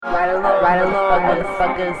Ride along,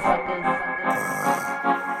 motherfuckers.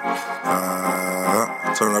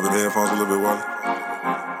 Turn up the headphones a little bit, Wally.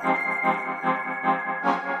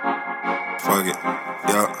 Fuck it,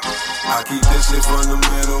 yeah. I keep this shit from the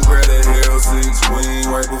middle, grab that hell 6-wing.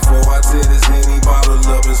 Right before I tear this Henny bottle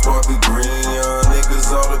up and spark the green. Young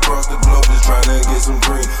niggas all across the globe just tryna get some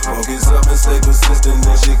green. Focus up and stay persistent,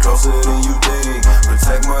 this shit closer than you think.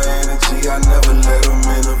 Protect my energy, I never let them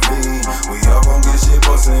intervene. We all gon' get shit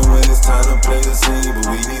bustin' when it's time to play the scene.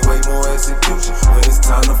 But we need way more execution when it's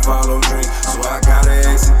time to follow dreams. So I gotta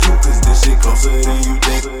execute, cause this shit closer than you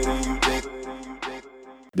think.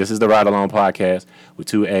 This is the Ride Along Podcast with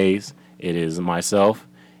 2 A's. It is myself.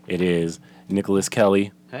 It is Nicholas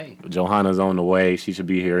Kelly. Hey. Johanna's on the way. She should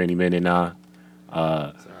be here any minute now. It's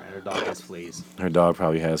all right. Her dog has fleas. Her dog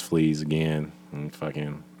probably has fleas again. We were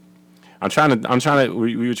trying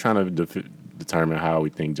to determine how we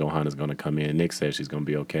think Johanna's going to come in. Nick says she's going to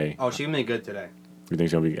be okay. Oh, she's gonna be good today. You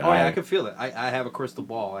think she'll be? Oh, yeah, I can feel it. I have a crystal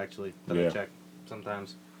ball actually that Yeah. I check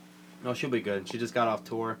sometimes. No, she'll be good. She just got off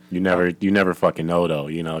tour. You never fucking know though.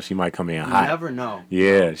 You know, she might come in hot. You never know.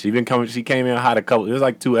 Yeah, she came in hot a couple. There's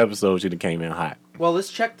like 2 episodes she came in hot. Well,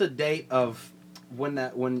 let's check the date of when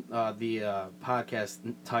the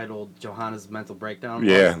podcast titled Johanna's Mental Breakdown.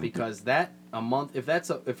 Yeah. Because that a month if it's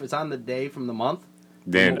on the day from the month,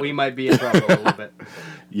 Then we might be in trouble a little bit.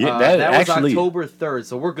 Yeah, that was actually October 3rd,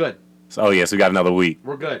 so we're good. So yes, we got another week.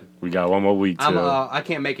 We're good. We got one more week. I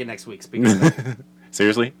can't make it next week. Speaking of that.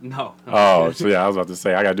 Seriously? No. Oh, so yeah, I was about to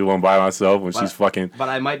say I gotta do one by myself when she's fucking. But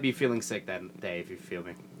I might be feeling sick that day if you feel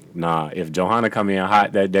me. Nah, if Johanna come in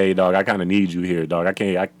hot that day, dog, I kind of need you here, dog. I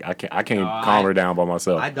can't calm her down by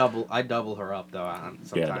myself. I double her up though.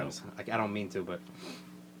 Sometimes I don't mean to, but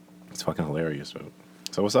it's fucking hilarious, bro.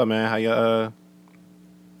 So what's up, man? How you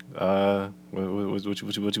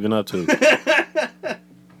what you been up to?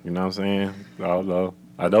 You know what I'm saying?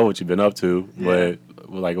 I know what you've been up to, but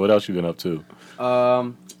like, what else you been up to?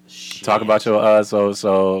 Shit. Talk about your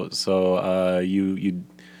you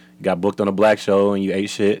got booked on a black show and you ate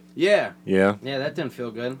shit. Yeah, Yeah. that didn't feel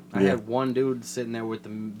good. I Yeah. had one dude sitting there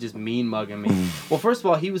with just mean mugging me. Well, first of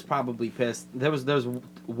all, he was probably pissed. There was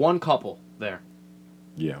one couple there.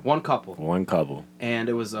 Yeah. One couple. And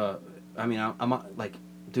it was I'm like,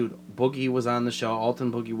 dude, Boogie was on the show.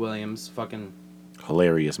 Alton Boogie Williams, fucking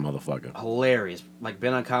Hilarious motherfucker. hilarious. Like,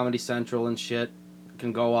 been on Comedy Central and shit.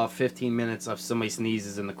 Can go off 15 minutes if somebody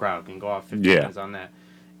sneezes in the crowd. Can go off 15 Yeah. minutes on that.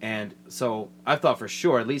 And so I thought for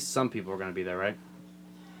sure at least some people were going to be there, right?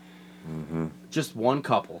 Mm-hmm. Just one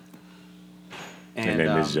couple. And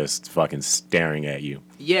then it's just fucking staring at you.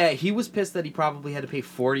 Yeah, he was pissed that he probably had to pay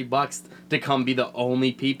 $40 to come be the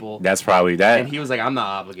only people. That's probably that. And he was like, I'm not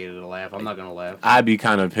obligated to laugh. I'm not going to laugh. I'd be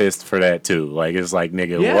kind of pissed for that too. Like, it's like,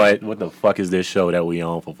 nigga, Yeah. what the fuck is this show that we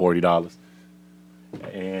on for $40?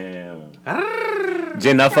 And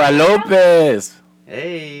Jennifer Lopez.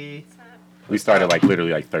 Hey. We started like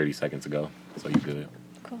literally like 30 seconds ago, so you good.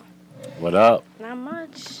 Cool. What up? Not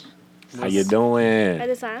much. How you doing? At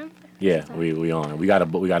this time? Yeah, we on. We got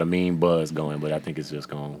a mean buzz going, but I think it's just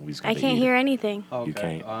going. We just I can't hear anything. Okay. You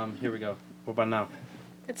can't. Here we go. What about now?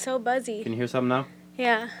 It's so buzzy. Can you hear something now?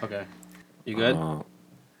 Yeah. Okay. You good?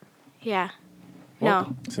 Yeah. Well,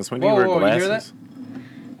 No. Since when do you wear Whoa, you hear glasses?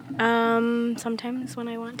 Sometimes when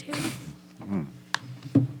I want to.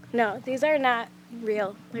 No, these are not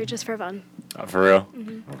real. They're just for fun. For real?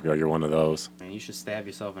 Mm-hmm. You're one of those. Man, you should stab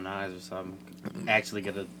yourself in the eyes or something. Actually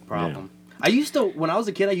get a problem. When I was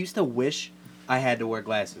a kid, I used to wish I had to wear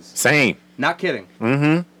glasses. Same. Not kidding.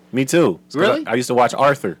 Mm-hmm. Me too. Really? I used to watch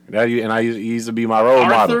Arthur. He used to be my role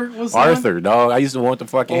model. Arthur was Arthur, dog. I used to want the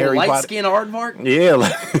fucking Harry Potter. light skin aardvark? Yeah,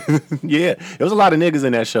 yeah. There was a lot of niggas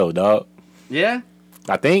in that show, dog. Yeah?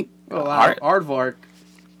 I think. Well, aardvark.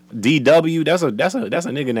 DW. That's a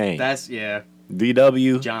nigga name. That's, yeah.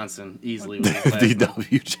 DW. Johnson, easily. With his last name.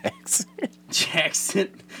 DW Jackson. Jackson.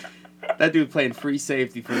 That dude playing free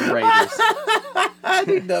safety for the Raiders.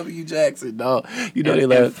 DW Jackson, dog. You know and, they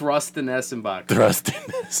left and Thrust and Essenbach. thrust in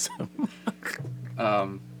this.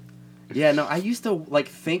 Yeah, no, I used to,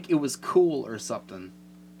 think it was cool or something.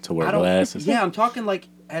 To wear glasses. Yeah, I'm talking,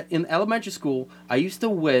 in elementary school, I used to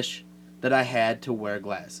wish that I had to wear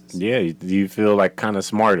glasses. Yeah, you feel like kind of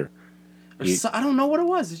smarter. I don't know what it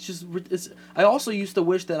was. I also used to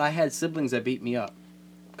wish that I had siblings that beat me up,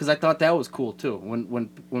 because I thought that was cool too. When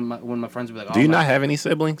my friends would be like, Do you not have any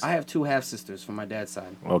siblings? I have 2 half sisters from my dad's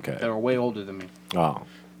side. Okay. That are way older than me. Oh.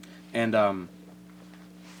 And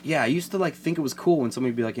Yeah, I used to like think it was cool when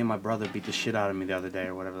somebody would be like, "Yeah, my brother beat the shit out of me the other day"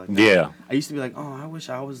 or whatever. Like that. Yeah. I used to be like, "Oh, I wish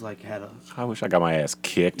I was like had a." I wish I got my ass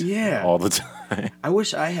kicked. Yeah. All the time. I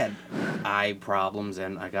wish I had eye problems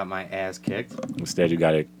and I got my ass kicked. Instead, you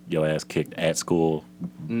got your ass kicked at school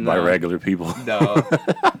by No. regular people. No.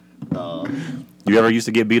 No. You ever used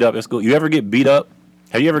to get beat up at school? You ever get beat up?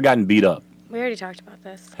 Have you ever gotten beat up? We already talked about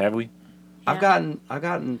this. Have we? I've Yeah.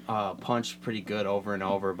 gotten punched pretty good over and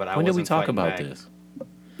over, but I When did wasn't we talk fighting about back. this?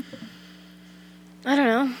 I don't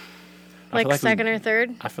know. I Like feel like second or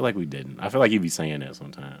third. I feel like we didn't. I feel like you be saying that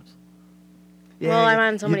sometimes. Well, I'm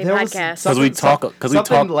on so many there was podcasts. 'Cause we something- talk- 'cause we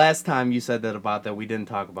something talk- last time you said that about that we didn't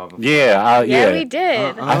talk about before. Yeah, Yeah, we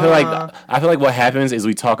did. I feel like what happens is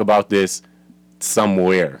we talk about this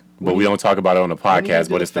somewhere, but we don't talk about it on the We need to podcast. do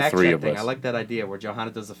But the it's the fact three check of thing. us. I like that idea where Johanna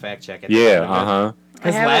does the fact check. At the Yeah, end of it.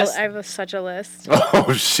 Because last I have such a list.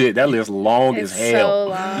 Oh shit, that list long It's as hell. so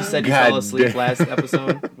long. you said you God fell asleep damn. last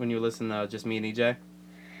episode when you listened to just me and EJ.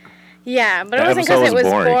 Yeah, but That it wasn't episode because it was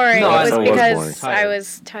was boring. boring. No, it that was episode was because boring. I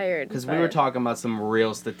was tired. Because we but- were talking about some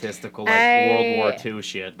real statistical, like I- World War II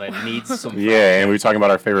shit that needs some. Yeah, and we were talking about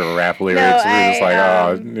our favorite rap lyrics. No, we were just like,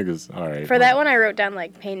 oh, I, niggas, all right. For that one, I wrote down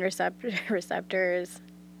like pain receptors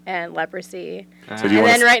and leprosy. So do you And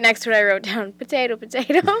wanna then right next to it, I wrote down potato.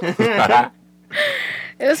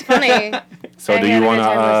 It was funny. So I do had you a want good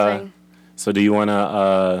time to? listening. So do you want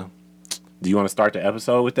to? Do you want to start the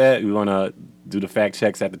episode with that? You want to do the fact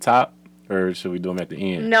checks at the top, or should we do them at the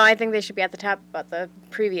end? No, I think they should be at the top about the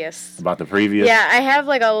previous. About the previous. Yeah, I have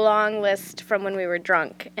like a long list from when we were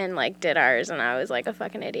drunk and like did ours, and I was like a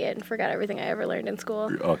fucking idiot and forgot everything I ever learned in school.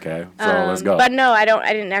 Okay. So let's go. But no, I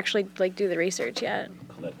didn't actually like do the research yet.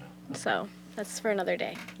 So that's for another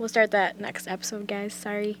day. We'll start that next episode, guys.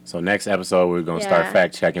 Sorry. So next episode we're gonna start Yeah.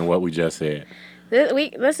 fact checking what we just said.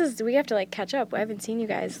 We have to like catch up. I haven't seen you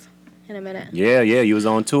guys in a minute. Yeah, you was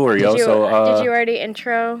on tour, yo. Did you, So did you already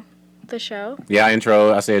intro the show? yeah,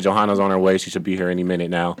 intro. I said Johanna's on her way. She should be here any minute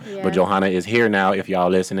now. Yeah. But Johanna is here now. If y'all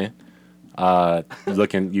listening,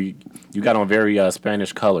 looking you got on very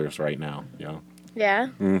Spanish colors right now, yo. Yeah.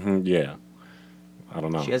 Yeah. I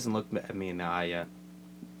don't know. She hasn't looked at me in the eye yet.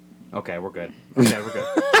 Okay, we're good. Okay, we're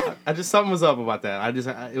good. I just something was up about that.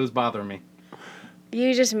 It was bothering me.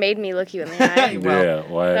 You just made me look you in the eye. Well, yeah.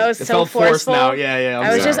 What? That was It so felt forced forceful. now. Yeah.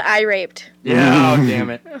 I was sorry. just eye raped. Yeah. Oh damn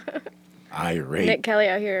it. irate. Nick Kelly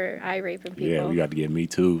out here eye raping people. Yeah, we got to get me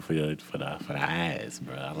too for the eyes,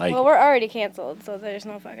 bro. I like. Well, we're already canceled, so there's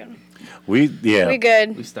no fucking. We We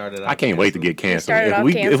good. We started. I can't wait to get canceled. started If off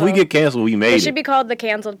we if we canceled. get canceled, we made It it. should be called the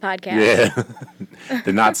Canceled Podcast. Yeah,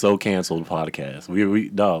 the not so canceled podcast.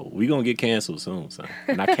 We gonna get canceled soon, son.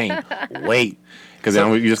 And I can't wait because then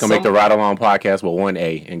we're just gonna make the Ride Along podcast with one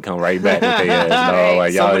A and come right back with their ass. No, Right.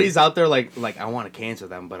 like y'all. Somebody's out there like I want to cancel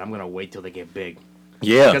them, but I'm gonna wait till they get big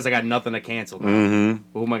Yeah. because I got nothing to cancel. Now. Mm-hmm.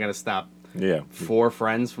 Who am I gonna stop? Yeah. 4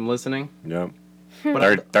 friends from listening. Yep. But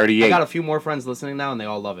I 38. got a few more friends listening now, and they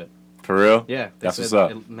all love it. For real? Yeah, they That's said what's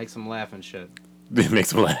up. It makes them laugh and shit. It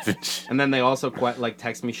makes me laugh. And then they also like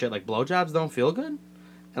text me shit like blowjobs don't feel good,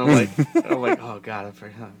 and I'm like, oh god,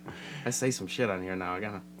 I say some shit on here now. I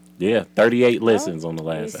gotta. Yeah, 38 listens on the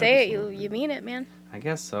last. You say it, episode. you mean it, man. I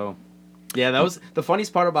guess so. Yeah, that was the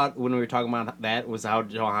funniest part about when we were talking about that was how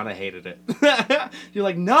Johanna hated it. You're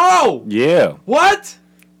like, no, Yeah. what?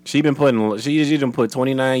 She done put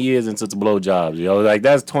 29 years into the blowjobs, yo. Like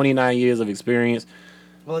that's 29 years of experience,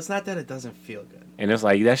 Well, it's not that it doesn't feel good. and it's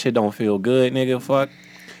like that shit don't feel good, nigga. Fuck.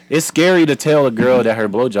 It's scary to tell a girl that her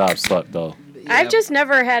blowjob sucked though. I've just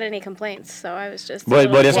never had any complaints, so I was just. a But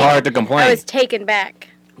little it's taken- hard to complain. I was taken back.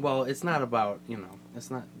 Well, it's not about it's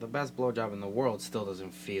not the best blowjob in the world. Still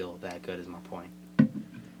doesn't feel that good. Is my point.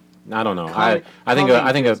 I don't know. Coming- I think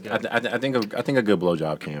coming feels good. I think a good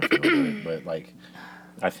blowjob can feel good, but like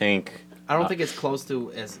I think I don't think it's close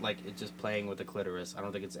to as like it just playing with the clitoris. I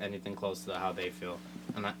don't think it's anything close to how they feel,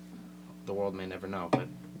 and the world may never know. But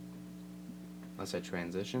unless I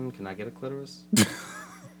transition, can I get a clitoris?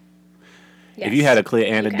 if you had a clit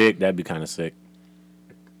and a You can. dick, that'd be kind of sick.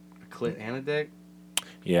 A clit and a dick?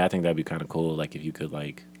 Yeah, I think that'd be kind of cool. Like if you could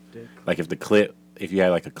like Dick. if you had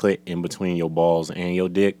like a clit in between your balls and your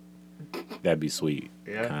dick, that'd be sweet.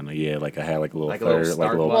 Yeah. Kind of, yeah. Like I had like a little Like a little third, like a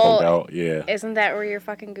start little button. poke out. Yeah. Isn't that where your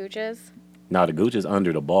fucking gooch is? Now the gooch is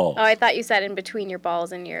under the balls. Oh, I thought you said in between your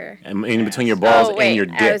balls and your. And in between your balls Oh, wait, and your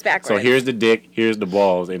I dick. was so backwards. here's the dick, here's the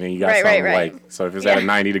balls, and then you got Right, something right. like so if it's at a Yeah.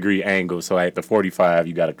 90-degree angle, so at the 45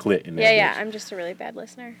 you got a clit in there. Yeah, yeah. I'm just a really bad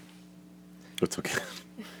listener. It's okay.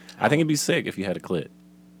 I think it'd be sick if you had a clit.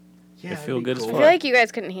 Yeah, It feel good as I fuck. feel like you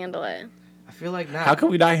guys couldn't handle it. I feel like not. How can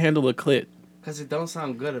we not handle a clit? Because it don't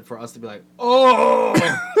sound good for us to be like, oh.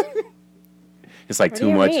 It's like What too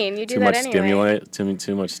do you much, mean? You do too that much anyway.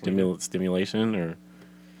 too much stimulation, or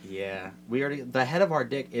Yeah, we already. The head of our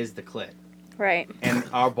dick is the clit, Right. and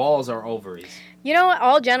our balls are ovaries. You know what?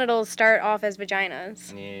 All genitals start off as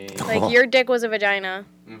vaginas. Yeah. Like, your dick was a vagina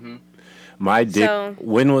Mm-hmm. my dick. So-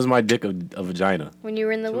 When was my dick a vagina? when you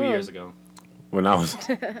were in the 2 womb. years ago. When I was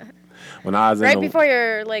when I was in Right the, before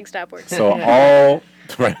your legs stopped working. So all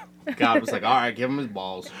right. God was like, all right, give him his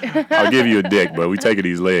balls. I'll give you a dick, but we taking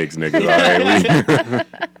these legs, nigga. All right,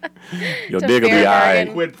 your It's a dick will be fair all bargain.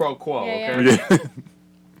 right. Quid pro quo. Yeah,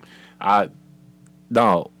 Okay.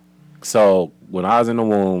 No. So when I was in the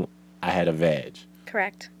womb, I had a vag.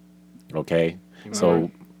 Correct. Okay. Mm-hmm.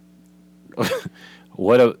 So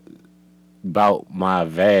what about my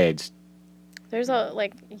vag? There's a,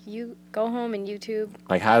 like, you go home and YouTube.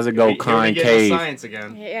 Like, how does it go Here we get into concave? science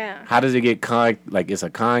again. Yeah. How does it get like it's a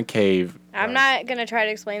concave? I'm not going to try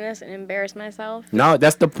to explain this and embarrass myself. No,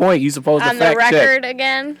 that's the point. You supposed to On the fact record check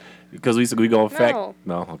again. because we gonna fact. No.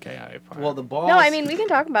 No, okay, all right, fine. Well, the balls. No, I mean, we can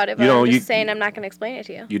talk about it, but You know, I'm you- just saying I'm not going to explain it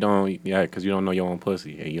to you. you don't, yeah, because you don't know your own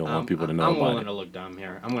pussy and you don't want people to know I'm about willing it. to look dumb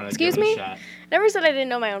here. I'm gonna Excuse give it me? a shot. Never said I didn't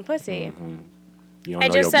know my own pussy. You don't I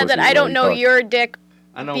know just your said that pussy I the don't way know you your dick.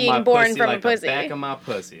 I know Being my born pussy from a like pussy. the back of my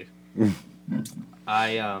pussy.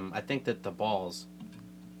 I think that the balls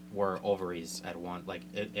were ovaries at one, like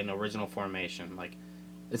in original formation. Like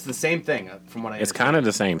it's the same thing from what I. It's understand. kind of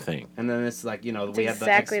the same thing. And then it's like we It's have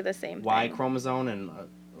exactly the the same Y thing. chromosome, and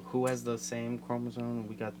who has the same chromosome?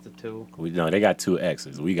 We got the 2. We know they got 2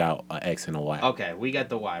 X's. We got an X and a Y. Okay, we got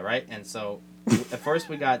the Y, right? And so at first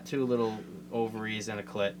we got 2 little ovaries and a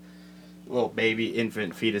clit, little baby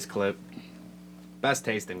infant fetus clit. Best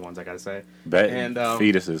tasting ones, I gotta say. And,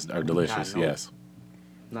 fetuses are delicious. God, no. Yes.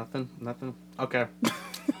 Nothing. Okay.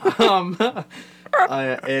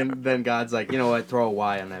 And then God's like, you know what? Throw a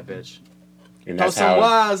Y on that bitch. And Throw that's some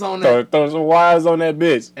how. Y's on that. Throw some Y's on that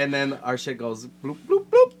bitch. And then our shit goes bloop bloop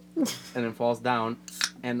bloop, and then falls down.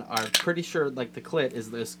 And I'm pretty sure like the clit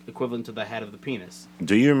is this equivalent to the head of the penis.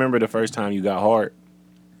 Do you remember the first time you got hard?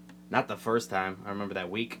 Not the first time. I remember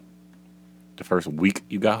that week. The first week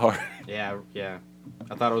you got hard? Yeah.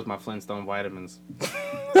 I thought it was my Flintstone vitamins.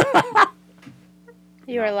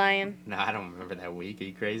 You were lying. No, I don't remember that week. Are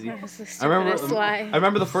you crazy? That was the I remember. stupidest lie. I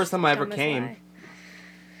remember the first time I ever Dumbest came. lie.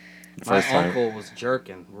 My First time. uncle was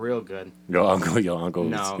jerking real good. Your uncle was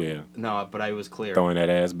No, yeah, no, but I was clear. throwing that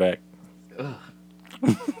ass back.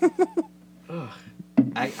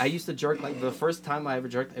 I used to jerk like the first time I ever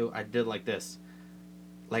jerked. I did like this,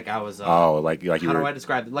 like I was. Like you how do I were.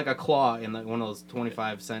 describe it? Like a claw in like one of those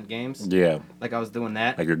 25-cent games. Yeah, Like I was doing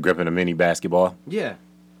that. like you're gripping a mini basketball. Yeah,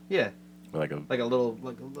 Like a like a little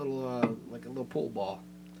pool ball.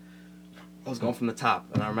 I was going from the top,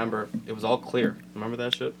 and I remember it was all clear. Remember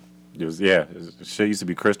that shit? shit used to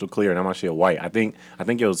be crystal clear, and now my shit white. I think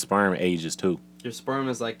your sperm ages too. Your sperm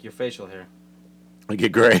is like your facial hair. Like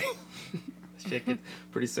get gray. Shit,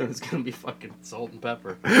 pretty soon it's gonna be fucking salt and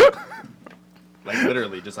pepper. Like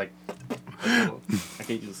literally, just like I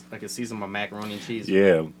can see some of my macaroni and cheese.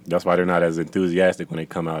 Yeah, that's why they're not as enthusiastic when they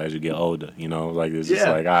come out as you get older. You know, like it's just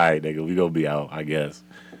Yeah. like, all right, nigga, we gonna be out. I guess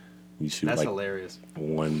you shoot That's like hilarious.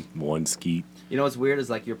 one skeet. You know what's weird is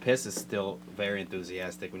like your piss is still very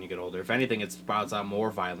enthusiastic when you get older. If anything, it sprouts out more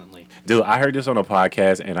violently. Dude, I heard this on a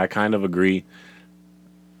podcast, and I kind of agree.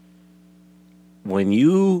 When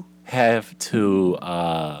you have to,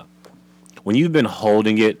 when you've been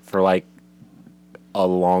holding it for like a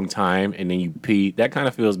long time, and then you pee, that kind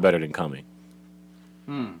of feels better than coming.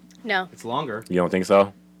 No. It's longer. You don't think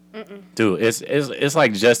so? Dude, it's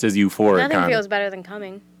like just as euphoric. Nothing kind feels of. better than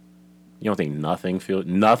coming. You don't think nothing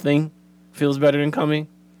feels better than coming?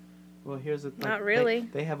 Well, here's the thing. Not really.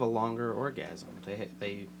 They have a longer orgasm.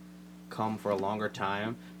 They come for a longer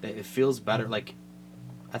time. It feels better. Like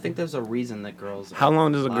I think there's a reason that girls. How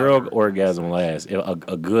long does a girl longer. orgasm last? A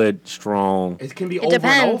good, strong. It can be It over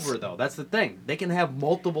depends. and over though. That's the thing. They can have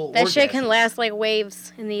multiple. That shit can orgasms. last like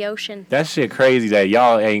waves in the ocean. That shit crazy that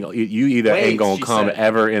y'all ain't. You either ain't Waves, gonna she come said.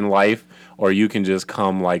 ever in life, or you can just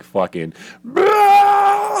come like fucking.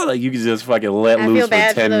 Like you can just fucking let I loose feel for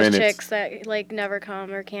bad 10 for those minutes. chicks that like never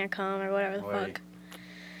come or can't come or whatever the Wait. fuck.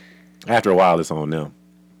 After a while, it's on them.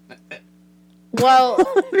 Well,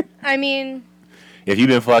 I mean, If you've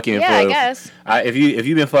been fucking yeah, for, I guess. if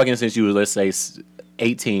you've been fucking since you was, let's say,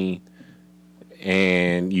 18,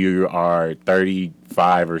 and you are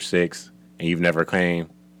 35 or 6, and you've never came,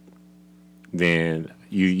 then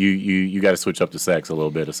you got to switch up the sex a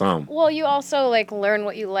little bit or something. Well, you also like learn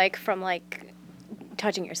what you like from like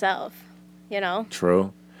touching yourself, you know?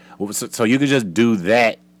 True. Well, so you could just do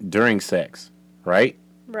that during sex, right?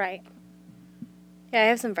 Right. Yeah, I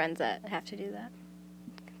have some friends that have to do that.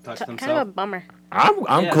 touch kind themselves. of a bummer.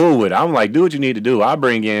 I'm Yeah. cool with it. I'm like, do what you need to do. I'll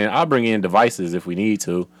bring in devices if we need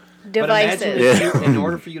to. But imagine Devices. if in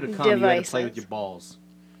order for you to come, you had to play with Devices. your balls.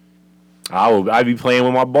 I'd be playing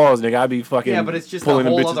with my balls, nigga. I'd be fucking Yeah, but it's just a pulling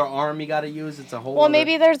whole them bitches. other arm you got to use. It's a whole. Well, other...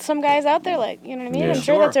 maybe there's some guys out there like, you know what I mean? Yeah. I'm sure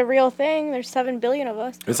Sure. that's a real thing. There's 7 billion of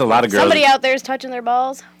us. It's a lot of girls. Somebody out there is touching their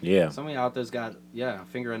balls. Yeah, Somebody out there's got a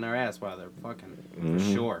finger in their ass while they're fucking Mhm.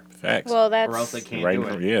 for sure. facts. Well, Or else that's they can't right, do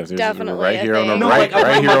it. yeah, it's Definitely right a here on the thing. No, right, like,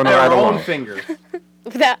 right here on the their right own along. finger.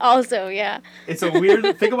 that also, yeah. It's a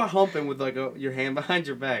weird. Think about humping with like your hand behind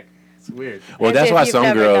your back. It's weird. Well, As that's if why you've some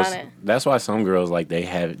never girls. done it. That's why some girls like they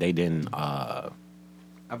didn't.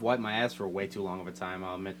 I've wiped my ass for way too long of a time.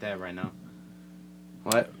 I'll admit that right now.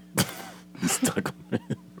 What? stuck on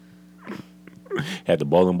it. Had the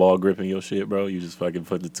bowling ball grip in your shit, bro. You just fucking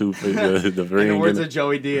put the toothpick, the In the ring. words in of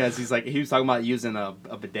Joey Diaz, he was talking about using a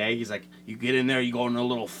bidet. He's like, you get in there, you go in a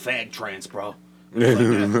little fag trance, bro. It's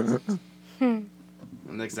like that.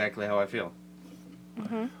 And that's exactly how I feel.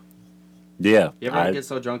 Yeah. You ever get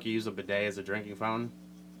so drunk you use a bidet as a drinking fountain?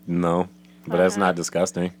 No, but that's not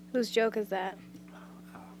disgusting. Whose joke is that?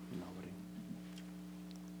 Nobody.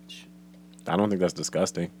 I don't think that's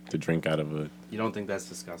disgusting to drink out of a You don't think that's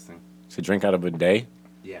disgusting? bidet.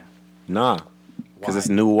 Yeah. Nah, because Why? it's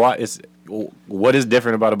new water. It's what is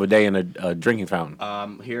different about a bidet and a drinking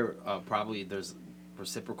fountain? Here, probably there's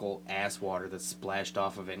reciprocal ass water that's splashed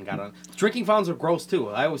off of it and got on. Drinking fountains are gross too.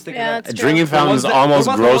 I always think Yeah, of that. it's A drinking true. fountain is almost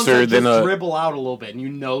What about the ones grosser that than just a dribble out a little bit, and you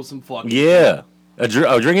know some fucking. yeah. A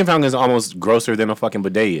drinking fountain is almost grosser than a fucking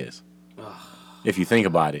bidet is. If you think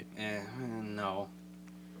about it, No.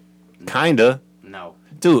 kinda. No.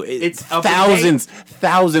 Dude, It's a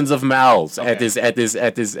thousands of mouths Okay. at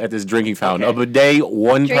this drinking fountain. Okay. A bidet,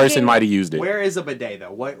 one person Drinking- might have used it Where is a bidet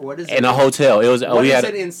though? What is it? in a hotel. It was What we is had.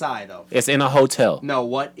 it inside of? It's in a hotel. No,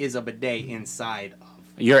 what is a bidet inside of?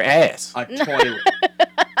 Your ass. A toilet.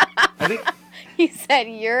 I think. He said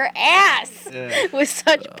your ass with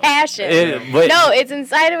such passion. But No, it's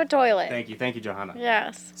inside of a toilet. Thank you, Johanna.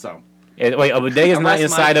 Yes. So, wait, a bidet is not Arrest my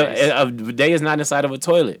inside of face. a bidet is not inside of a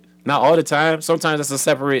toilet. Not all the time. Sometimes it's a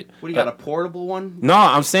separate. what do you got? A portable one? No,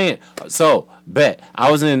 I'm saying. So, bet I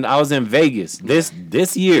was in Vegas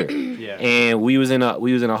this year, Yeah. and we was in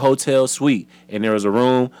a hotel suite, and there was a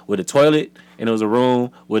room with a toilet, and there was a room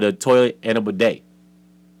with a toilet and a bidet.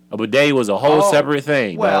 A bidet was a whole separate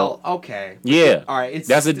thing. Well, dog. okay. Yeah. All right.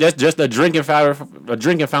 That's just a drinking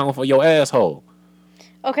fountain for your asshole.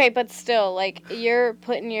 Okay, but still, like, you're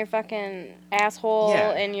putting your fucking asshole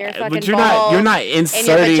Yeah. and your fucking But you're balls not and your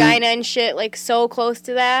inserting. vagina and shit, like, so close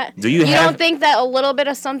to that. Do you You have? don't think that a little bit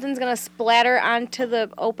of something's gonna splatter onto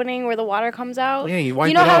the opening where the water comes out? Yeah, you wipe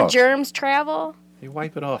You know it how off. germs travel? You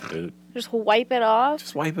wipe it off, dude. Just wipe it off?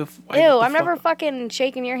 Just wipe it. Ew, I'm never fucking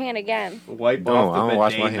shaking your hand again. Wipe No, off I the don't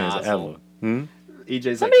wash bidet my hands nozzle. ever. Hmm?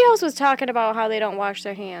 EJ's Somebody like, else was talking about how they don't wash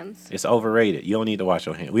their hands. It's overrated. You don't need to wash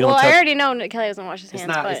your hands. We Well, don't I touch. already know Kelly doesn't wash his hands,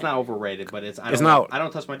 but it's not overrated, but it's It's not- I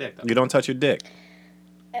don't touch my dick though. You don't touch your dick.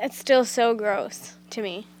 it's still so gross to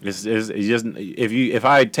me. It's just if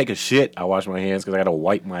I take a shit, I wash my hands because I gotta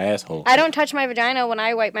wipe my asshole. I don't touch my vagina when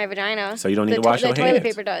I wipe my vagina. So you don't need The to wash your The toilet hands.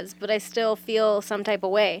 paper does, but I still feel some type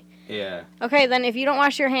of way. Yeah. Okay, then if you don't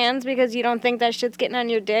wash your hands because you don't think that shit's getting on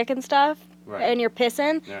your dick and stuff, Right. and you're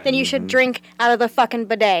pissing, Yeah. then you should drink out of the fucking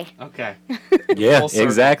bidet. Okay. Yeah, Full circle.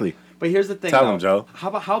 exactly. But here's the thing. Tell though. 'em, Joe.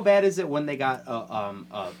 How bad is it when they got a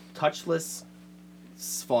touchless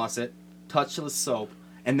faucet, touchless soap,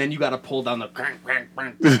 and then you got to pull down the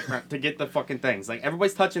to get the fucking things? Like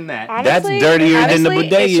everybody's touching that. That's dirtier than the honestly,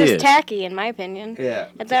 bidet it's just is. tacky, in my opinion. Yeah.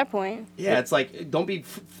 At that point, Yeah, it's like don't be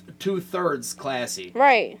 2/3 classy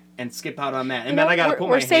right? and skip out on that. And You then know, I gotta we're, put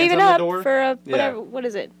we're my hands saving on the up door. for a Yeah. whatever. What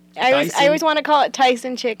is it? I Dyson? always want to call it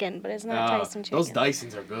Tyson chicken, but it's not Tyson chicken. Those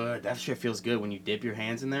Dysons are good. That shit feels good when you dip your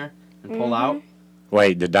hands in there and pull Mm-hmm. out.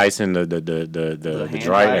 Wait, the Dyson, the hand dryer,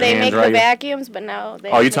 dryer. the They hand make dryer. the vacuums, but no. They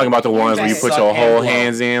Oh, you make talking about the ones where you hand put Suck your and whole blow.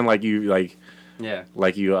 hands in, like Yeah. yeah,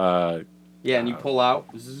 And you pull out.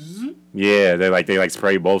 Zzz. they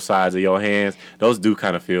spray both sides of your hands. Those do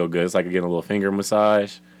kind of feel good. It's like getting a little finger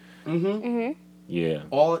massage. Mm-hmm. Yeah,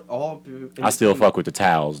 All. I still fuck with the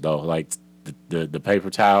towels though. Like the paper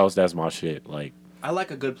towels, that's my shit. Like I like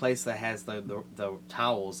a good place that has the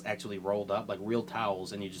towels actually rolled up, like real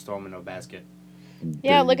towels, and you just throw them in a basket.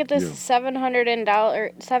 Yeah, look at this yeah.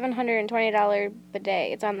 $720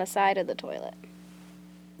 bidet. It's on the side of the toilet.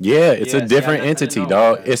 Yeah, it's Yeah, a see, different I didn't entity, know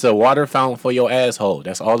dog. about that. It's a water fountain for your asshole.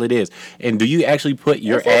 That's all it is. And do you actually put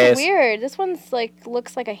your this is ass? weird. This one's like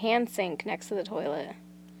looks like a hand sink next to the toilet.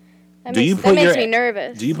 That Do you makes, put that makes your- me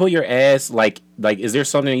nervous. Do you put your ass like is there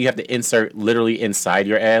something you have to insert literally inside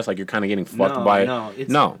your ass, like you're kind of getting fucked by it? No, It's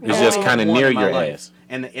No. just kind of One near in my your life. ass.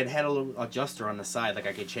 And it had a little adjuster on the side, like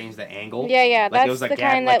I could change the angle. Yeah, yeah, Like, it that's was a the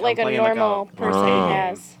gap, kind that I'm like a playing normal person Oh.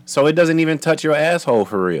 has. So it doesn't even touch your asshole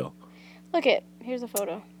for real. Look it. Here's a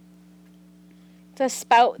photo. It's a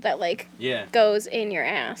spout that like Yeah. goes in your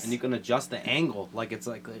ass. And you can adjust the angle, like it's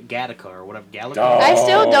like Gattaca or whatever. Gallica. Oh. I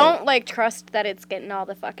still don't like trust that it's getting all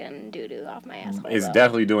the fucking doo doo off my asshole. It's though.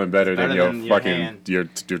 definitely doing better, Better than your than your fucking hand. your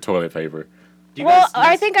toilet paper. Do you Well, guys-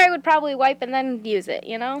 I think I would probably wipe and then use it,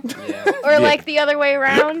 you know? Yeah. Or Yeah. like the other way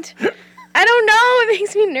around. I don't know. It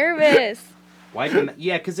makes me nervous. Wiping.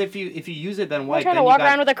 Yeah, because if you use it, then I'm wipe. trying to then you walk got-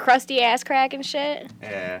 around with a crusty ass crack and shit.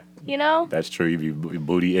 Yeah. You know? That's true. You be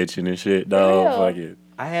booty itching and shit, dog. Ew. Fuck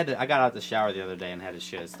it. I got out the shower the other day and had to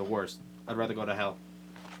shit. It's the worst. I'd rather go to hell.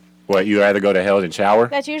 What, you rather go to hell than shower?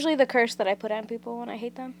 That's usually the curse that I put on people when I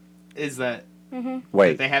hate them. Is that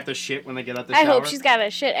Wait, they have to shit when they get out the I shower? hope she's got a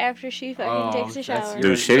shit after she fucking Oh, takes a that's shower. your-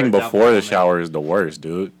 dude, shitting you're a before the devil, shower is the worst,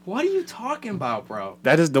 dude. What are you talking about, bro?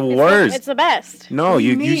 That is the It's worst. it's the best. No, What do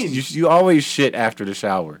you you you, mean? you always shit after the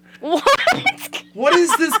shower. What? What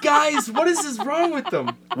is this, guys? What is this wrong with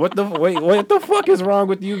them? What the fuck is wrong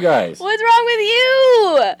with you guys? What's wrong with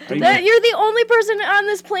you? Are you- That you're the only person on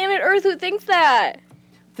this planet Earth who thinks that.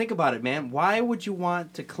 Think about it, man. Why would you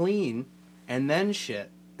want to clean and then shit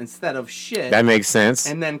instead of shit That makes sense.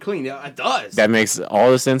 and then clean? Yeah, it does. That makes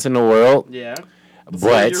all the sense in the world. Yeah. So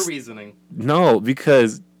But your reasoning, no,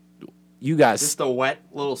 because you got just the wet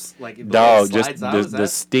little like the dog, little just slides out, the is that?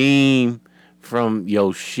 steam from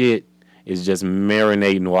your shit is just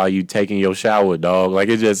marinating while you taking your shower, dog. Like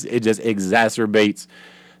it just exacerbates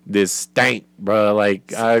this stank, bro. Like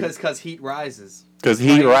because heat rises. because That's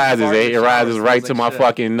why heat you rises, fart in it the shower, rises smells right to like my shit.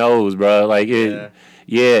 fucking nose, bro. Like it, Yeah.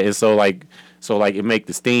 yeah. And so like it make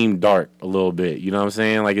the steam dark a little bit. You know what I'm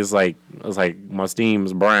saying? Like it's like my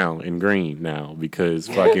steam's brown and green now because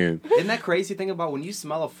fucking Isn't that crazy thing about when you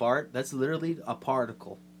smell a fart? That's literally a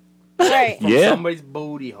particle Right. from Yeah. somebody's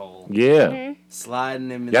booty hole yeah. Mhm. sliding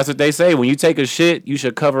them. In That's what they say. When you take a shit, you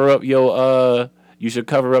should cover up your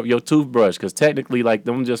toothbrush because technically, like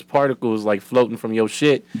them just particles like floating from your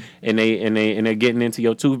shit, and they're getting into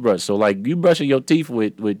your toothbrush. So like you brushing your teeth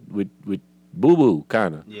with boo boo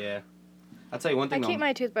kind of. Yeah. I'll tell you one I thing. keep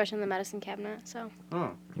my toothbrush in the medicine cabinet, so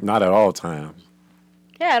Oh, Not at all times.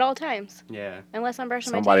 yeah, at all times, yeah. unless I'm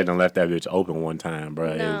brushing Somebody my teeth. done left that bitch open one time,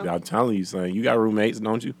 bro. No. I'm telling you, son. You got roommates,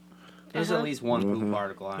 don't you? There's at least one Mm-hmm. poop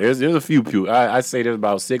particle on it. There's a few poop. I say there's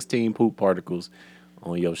about 16 poop particles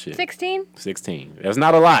on your shit. 16. 16. That's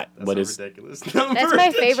not a lot, That's but a it's ridiculous number. That's my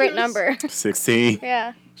to favorite choose. number. 16.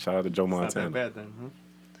 Yeah. Shout out to Joe It's not Montana. that bad then,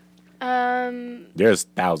 huh? There's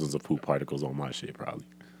thousands of poop particles on my shit, probably.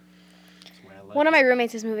 That's the way I like One of it. my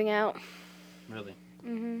roommates is moving out. Really?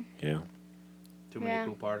 Yeah. Too many Yeah.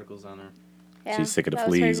 poop particles on her. Yeah. She's sick of the that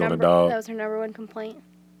was her fleas on the number- dog. That was her number one complaint.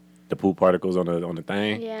 The poop particles on the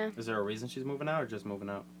thing. Yeah. Is there a reason she's moving out or just moving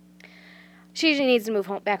out? She usually needs to move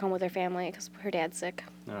back home with her family because her dad's sick.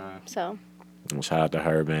 Uh, So Well, shout out to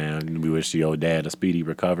her, man. We wish your dad a speedy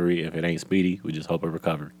recovery. If it ain't speedy, we just hope a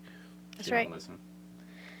recovery. that's she don't right. Listen.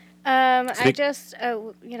 I Speak- just,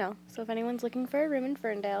 so if anyone's looking for a room in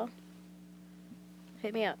Ferndale,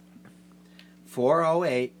 hit me up.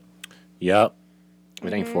 408. Yup.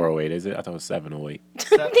 It ain't 408, is it? I thought it was 708.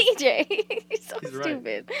 DJ, you're so He's right.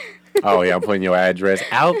 stupid. Oh, yeah, I'm putting your address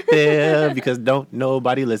out there because don't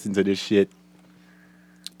nobody listen to this shit.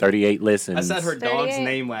 38 listens. I said her dog's 38.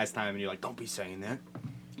 name last time, and you're like, don't be saying that.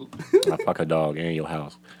 I fuck a dog in your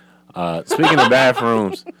house. Speaking of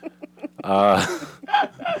bathrooms, I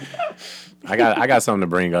got something to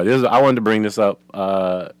bring up. I wanted to bring this up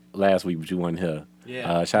last week, but you weren't here.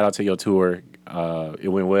 Yeah. Shout out to your tour. It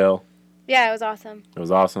went well. Yeah, it was awesome. It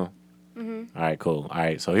was awesome. Mm-hmm. All right, cool. All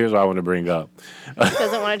right, so here's what I want to bring up.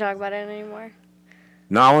 Doesn't want to talk about it anymore.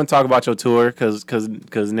 No, I want to talk about your tour because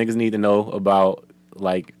niggas need to know about,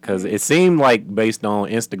 like, because it seemed like based on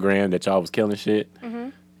Instagram that y'all was killing shit. Mm-hmm.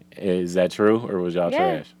 Is that true or was y'all Yeah.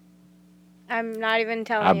 trash? I'm not even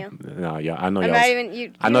telling you. No, y'all. I know I'm y'all. not Was, even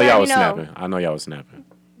you. I you know y'all already was know. snapping. I know y'all was snapping.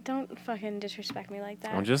 Don't fucking disrespect me like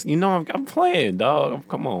that. I'm just, I'm playing, dog.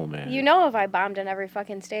 Come on, man. You know, if I bombed in every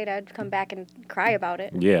fucking state, I'd come back and cry about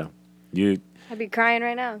it. Yeah, you I'd be crying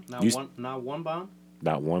right now. Not one bomb?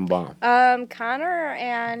 not one bomb. Connor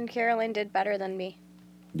and Carolyn did better than me.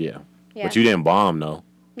 Yeah. Yeah. But you didn't bomb though.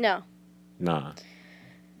 No. Nah.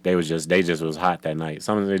 They just was hot that night.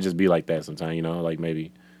 Sometimes they just be like that sometimes, like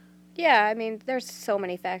maybe. Yeah, I mean, there's so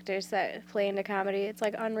many factors that play into comedy. It's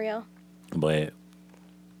like unreal. But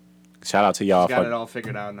shout out to y'all. She's got it all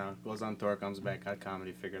figured out now. Goes on tour, comes back, got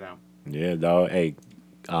comedy figured out. Yeah, dog. Hey,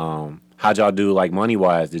 how'd y'all do like money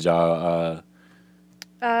wise? Did y'all?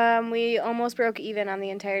 We almost broke even on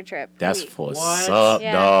the entire trip. That's What? what's up,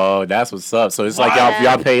 Yeah. dog. That's what's up. So it's like Wow.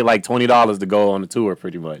 y'all paid like $20 to go on the tour,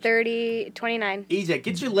 pretty much. 29. EJ,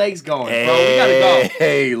 get your legs going, bro. We gotta go.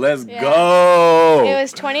 Hey, let's Yeah. go. It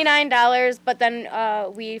was $29, but then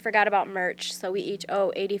we forgot about merch, so we each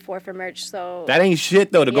owe $84 for merch. So That ain't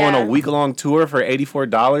shit though. To go on a Yeah. week-long tour for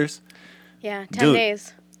 $84. yeah, 10 Dude.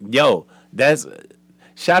 days. Yo, that's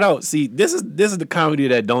shout out. See, this is the comedy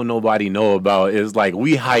that don't nobody know about. Is like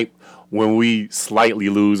we hype when we slightly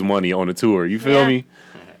lose money on a tour. You feel Yeah. me?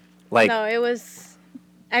 Like No, it was.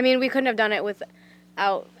 I mean, we couldn't have done it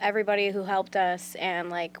without everybody who helped us, and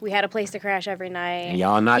like we had a place to crash every night. And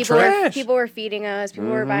y'all not people trash. People were feeding us. People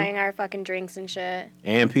were buying our fucking drinks and shit.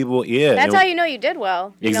 and people, yeah. That's and- how you know you did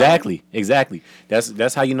well. you know? Exactly.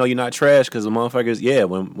 That's how you know you're not trash because the motherfuckers, yeah,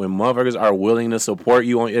 when motherfuckers are willing to support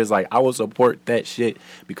you on, it's like I will support that shit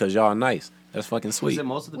because y'all nice. That's fucking Was sweet. it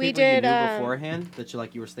most of the We people you did, knew beforehand that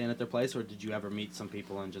you were staying at their place, or did you ever meet some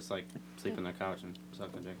people and just like sleep on their couch and suck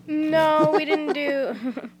a dick? No, we didn't do.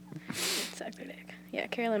 Suck their dick. Yeah,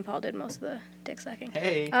 Carolyn Paul did most of the dick sucking.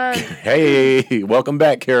 Hey. Hey, welcome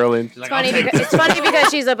back, Carolyn. She's like, It's funny because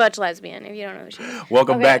she's a butch lesbian. If you don't know who she is.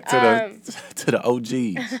 Welcome Okay, back to the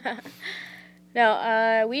OGs.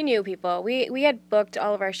 No, we knew people. We had booked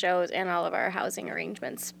all of our shows and all of our housing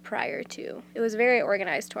arrangements prior to. It was a very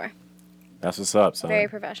organized tour. That's what's up, son. Very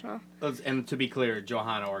professional. And to be clear,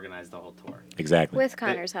 Johanna organized the whole tour. Exactly. With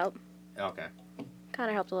Connor's help. Okay.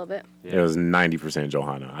 Connor helped a little bit. It was 90%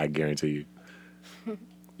 Johanna. I guarantee you.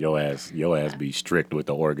 Your ass be strict with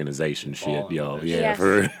the organization shit, Balling yo. with it. Yeah, Yes.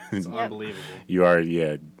 for It's Yep. unbelievable. you are.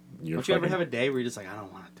 Yeah, you're. Don't you ever fucking- have a day where you're just like, I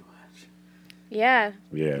don't want to do it? Yeah.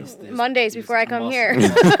 Yeah. Mondays before I come here.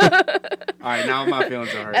 All right, now my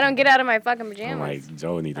feelings are hurt. I don't get out of my fucking I'm pajamas. like,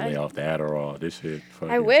 Joe need to lay off the Adderall. This shit.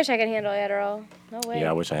 I wish I could handle Adderall. No way. Yeah,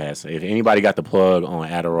 I wish I had some. If anybody got the plug on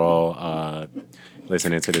Adderall,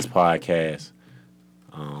 listening to this podcast,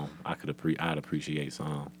 I'd appreciate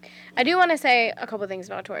some. I do want to say a couple things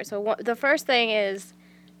about tours. So the first thing is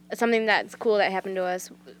something that's cool that happened to us.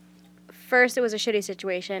 First, it was a shitty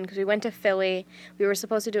situation because we went to Philly. We were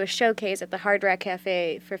supposed to do a showcase at the Hard Rock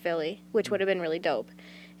Cafe for Philly, which would have been really dope.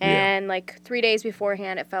 And like 3 days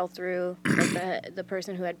beforehand, it fell through. Like the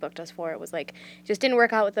person who had booked us for it was like, just didn't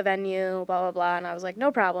work out with the venue, blah blah blah. And I was like,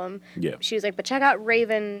 no problem. Yeah. She was like, but check out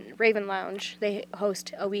Raven Lounge. They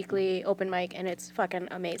host a weekly open mic, and it's fucking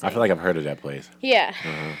amazing. I feel like I've heard of that place Yeah,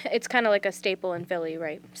 it's kind of like a staple in Philly,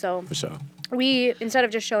 right? So for sure. we, instead of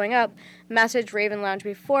just showing up, messaged Raven Lounge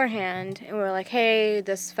beforehand, and we were like, hey,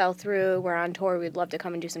 this fell through. We're on tour. We'd love to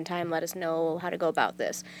come and do some time. Let us know how to go about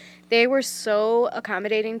this. They were so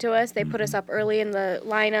accommodating to us. They put us up early in the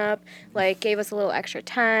lineup, like gave us a little extra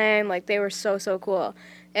time. Like they were so cool.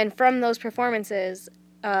 And from those performances,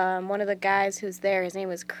 one of the guys who's there, his name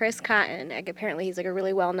was Chris Cotton. Like, apparently, he's like a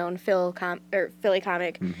really well-known Philly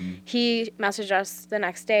comic. He messaged us the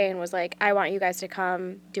next day and was like, "I want you guys to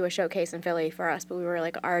come do a showcase in Philly for us." But we were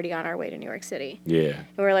like already on our way to New York City. Yeah.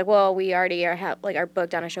 And we were like, "Well, we already are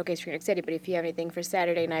booked on a showcase for New York City. But if you have anything for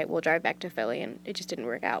Saturday night, we'll drive back to Philly." And it just didn't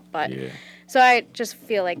work out. But Yeah. so I just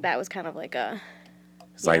feel like that was kind of like a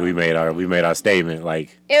It's like we made our statement.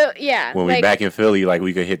 Like when we like, back in Philly, like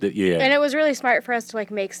we could hit the And it was really smart for us to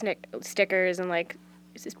like make stickers and like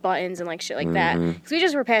just buttons and like shit like that. Because we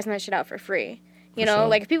just were passing that shit out for free. You know, sure.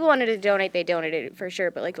 like if people wanted to donate, they donated for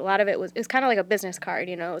sure. But like a lot of it was kind of like a business card.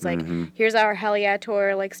 You know, it was like, here's our Hell Yeah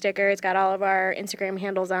Tour like sticker. It's got all of our Instagram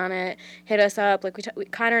handles on it. Hit us up. Like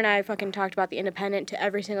Connor and I fucking talked about the Independent to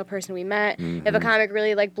every single person we met. If a comic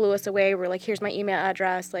really like blew us away, we're like, here's my email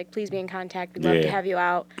address. Like, please be in contact. We'd love to Yeah. have you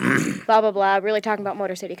out. Blah blah blah. Really talking about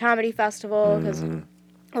Motor City Comedy Festival because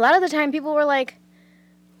a lot of the time people were like,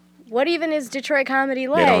 what even is Detroit comedy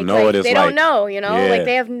like? don't know like, what it's they like. don't know, you know? Yeah. Like,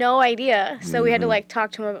 they have no idea. So we had to, like,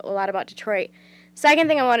 talk to them a lot about Detroit. Second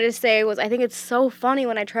thing I wanted to say was I think it's so funny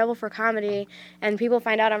when I travel for comedy and people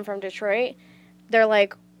find out I'm from Detroit. They're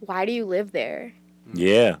like, why do you live there?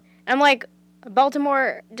 Yeah. I'm like,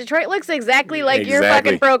 Detroit looks exactly like your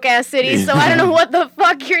Exactly. fucking broke-ass city, so I don't know what the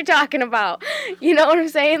fuck you're talking about. You know what I'm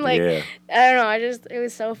saying? Like, Yeah. I don't know. It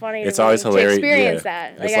was so funny It's to me always hilarious, to experience yeah.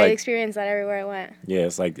 that. Like, It's I like- experienced that everywhere I went. Yeah,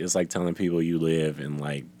 it's like telling people you live in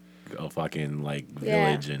like a fucking like Yeah.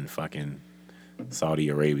 village in fucking Saudi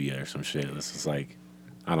Arabia or some shit. It's just like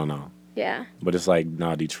I don't know. Yeah. But it's like,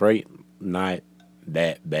 nah, Detroit not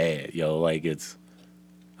that bad, yo. Like it's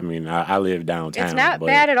I mean, I live downtown. It's not but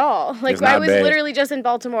bad at all. Like it's I not was bad. literally just in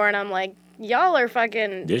Baltimore, and I'm like, y'all are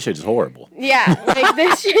fucking. This shit is horrible. Yeah, like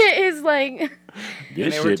this shit is like. And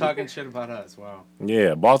This they were shit. talking shit about us. Wow.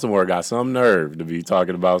 Yeah, Baltimore got some nerve to be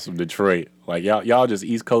talking about some Detroit. Like y'all just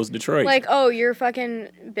East Coast Detroit. Like, oh, you're fucking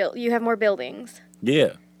built. You have more buildings.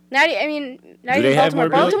 yeah. Not, I mean, not Do even they have Baltimore. more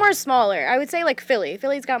buildings? Baltimore's smaller. I would say like Philly.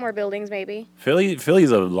 Philly's got more buildings, maybe. Philly's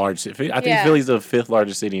a large city. I think Yeah. Philly's the 5th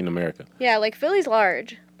largest city in America. Yeah, like Philly's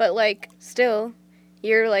large, but like still,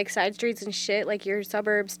 your like side streets and shit, like your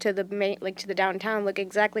suburbs to the main, like to the downtown, look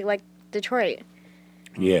exactly like Detroit.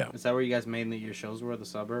 Yeah. Is that where you guys mainly your shows were? The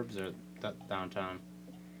suburbs or downtown?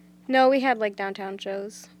 No, we had like downtown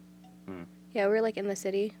shows. Hmm. Yeah, we were like in the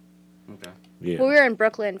city. Okay. Yeah. Well, we were in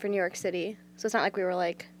Brooklyn for New York City, so it's not like we were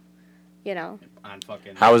like, you know. On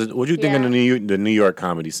fucking. How is it? What you think of Yeah. the New York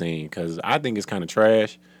comedy scene? Because I think it's kind of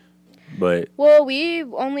trash. But Well, we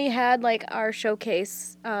only had like our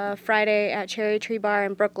showcase Friday at Cherry Tree Bar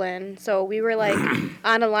in Brooklyn, so we were like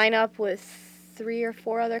on a lineup with 3 or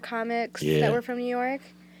 4 other comics Yeah. that were from New York.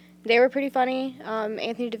 They were pretty funny.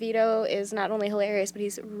 Anthony DeVito is not only hilarious, but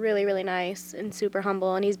he's really, really nice and super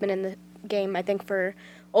humble, and he's been in the game, I think, for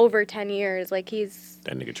over 10 years. Like, he's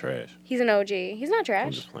that nigga trash. an OG. He's not I'm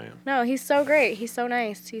trash. just playing. No, he's so great. He's so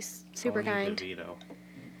nice. He's super Tony kind. DeVito.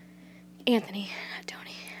 Anthony, not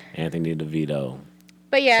Tony. Anthony DeVito.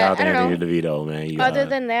 But yeah, Shout out I to don't know. Anthony DeVito, man. You, Other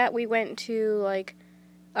than that, we went to like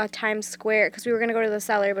a Times Square because we were gonna go to the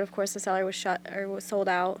Cellar, but of course the Cellar was shut or was sold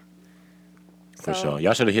out. for sure,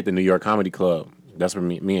 y'all should have hit the New York Comedy Club. That's where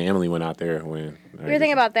me and Emily went out there when. We were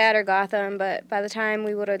thinking about that or Gotham, but by the time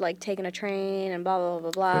we would have like taken a train and blah blah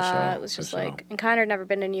blah blah, sure, it was just for sure. like. And Connor had never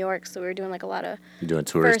been to New York, so we were doing like a lot of You doing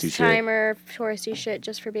touristy first shit. timer touristy shit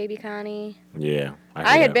just for Baby Connie. Yeah.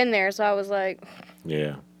 I had been there, so I was like,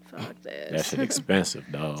 Yeah. fuck That this. shit expensive,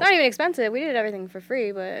 dog. It's not even expensive. We did everything for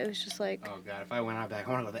free, but it was just like. Oh god, if I went out back,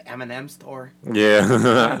 I want to go to the M&M store. I want to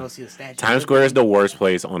Yeah. go see the statue. Times Square is the worst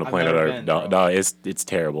place on the I've planet never Earth. been, Dog, bro. it's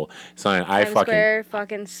terrible. Son, I Times fucking Square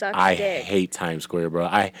fucking sucks I dick. hate Times Square, bro.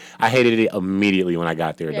 I hated it immediately when I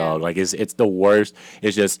got there, Yeah. dog. Like it's the worst.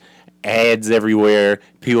 It's just ads everywhere.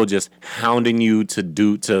 People just hounding you to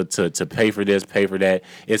pay for this, pay for that.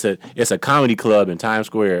 It's a comedy club in Times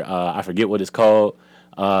Square. I forget what it's called.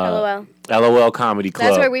 LOL. LOL Comedy Club.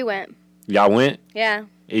 That's where we went. Y'all went? Yeah.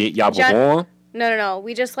 Y'all John- perform? No.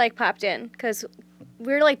 We just like popped in because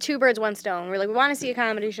we were like 2 birds, 1 stone. We're like, we want to see a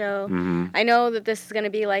comedy show. Mm-hmm. I know that this is gonna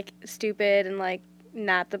be like stupid and like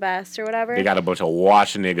not the best or whatever. They got a bunch of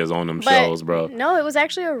wash niggas on them but shows, bro. No, it was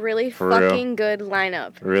actually a really For real? fucking good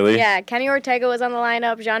lineup. Really? Yeah, Kenny Ortega was on the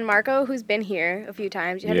lineup. John Marco, who's been here a few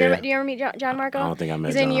times. Do you ever meet John Marco? I don't think I met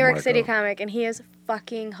He's a John New York Marco. City comic, and he is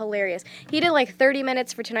fucking hilarious. He did like 30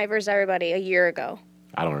 minutes for Tonight vs. Everybody a year ago.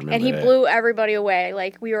 I don't remember And he that. blew everybody away.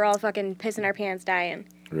 Like, we were all fucking pissing our pants dying.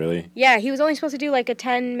 Really? Yeah, he was only supposed to do like a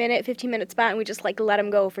 10-minute, 15-minute spot, and we just like let him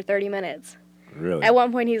go for 30 minutes. Really? At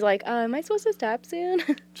one point, he's like, am I supposed to stop soon?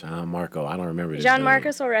 John Marco. I don't remember this John dude.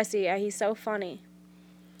 Marcus Oresi, yeah, he's so funny.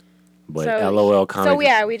 But So- LOL Comedy. So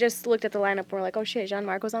yeah, we just looked at the lineup and we're like, oh shit, John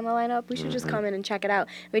Marco's on the lineup. We should Mm-hmm. just come in and check it out.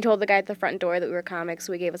 We told the guy at the front door that we were comics,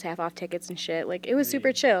 so he gave us half off tickets and shit. Like, it was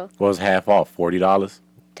super chill. What was half off? $40?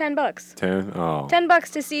 $10. 10? Oh.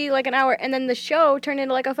 $10 to see like an hour, and then the show turned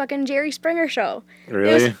into like a fucking Jerry Springer show. It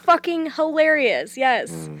Really? was fucking hilarious.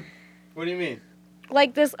 Yes. What do you mean?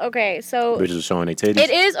 Like this. Okay, so Bitches showing their titties? it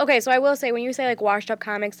is okay. So I will say, when you say like washed up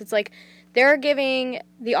comics, it's like they're giving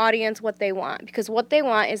the audience what they want, because what they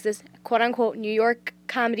want is this quote unquote New York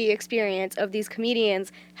comedy experience of these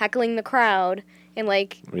comedians heckling the crowd and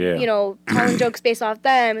like Yeah. you know, telling jokes based off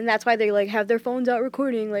them, and that's why they like have their phones out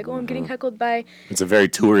recording like, oh, I'm Mm-hmm. getting heckled by. It's a very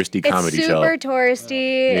touristy comedy It's show. super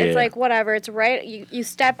touristy. Yeah. It's like whatever. It's right. You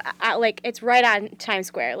step out, like it's right on Times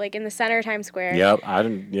Square, like in the center of Times Square. Yep, I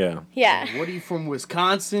didn't. Yeah. Yeah, What are you from,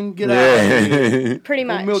 Wisconsin? Get out of here. Yeah. pretty Go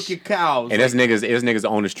much. milk your cows. And there's niggas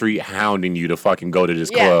on the street hounding you to fucking go to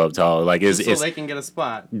this Yeah. club, dog. Like it's so they can get a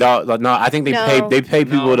spot. dog, like, no. I think they No. pay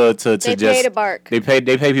people No. to They just pay to bark. They pay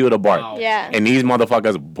people to bark. Wow. Yeah. And these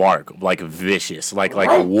motherfuckers bark like vicious, like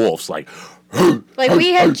wolves, like. Like,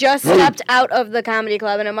 we had just stepped out of the comedy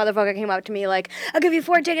club, and a motherfucker came up to me like, "I'll give you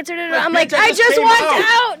 4 tickets." I'm like, "I just came walked out.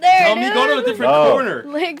 out there, Tell dude." me, go to a different No. corner.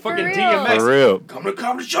 Like, for Fucking real. DMX. For real. Come to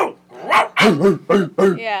comedy show.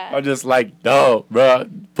 Yeah, I'm just like, dog, bro,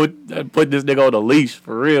 put this nigga on a leash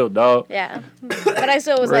for real, dog. yeah. But I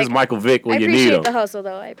still was Where's like, Michael Vick I when you need appreciate him? the hustle,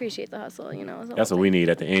 though. I appreciate the hustle. You know. That's what we need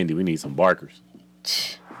at the end. We need some barkers.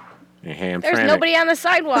 And ham There's trannic. nobody on the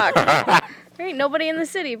sidewalk. There ain't nobody in the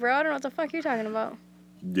city, bro. I don't know what the fuck you're talking about.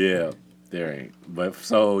 Yeah. There ain't. But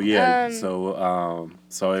so yeah, so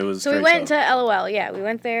it was. So we went to LOL. Yeah, we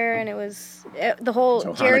went there, and it was the whole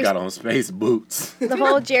Johanna Jerry. got on space boots. The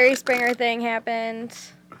whole Jerry Springer thing happened.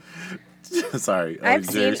 Sorry, I've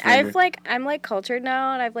Jerry seen. Springer. I'm like cultured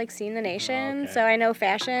now, and I've like seen The Nation, okay. so I know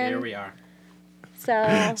fashion. Here we are.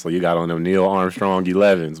 So So you got on them Neil Armstrong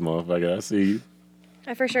 11s, motherfucker. I see you.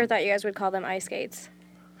 I for sure thought you guys would call them ice skates.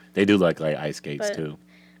 They do look like ice skates But- too.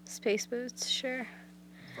 Space boots, sure.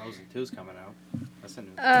 Frozen 2's coming out. That's a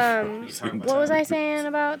new. What was I saying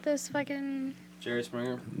about this fucking Jerry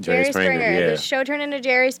Springer. Jerry Springer, yeah. The show turned into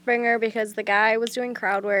Jerry Springer because the guy was doing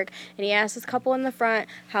crowd work and he asked this couple in the front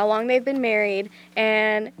how long they've been married,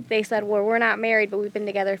 and they said, well, we're not married, but we've been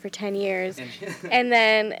together for 10 years. And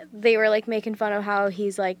then they were like making fun of how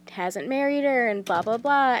he's like hasn't married her and blah blah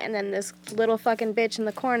blah. And then this little fucking bitch in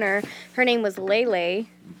the corner, her name was Lele.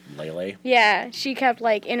 Lele. Yeah, she kept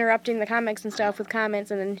like interrupting the comics and stuff with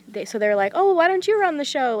comments, and then they're like, "Oh, why don't you run the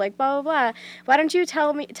show?" Like blah blah blah. Why don't you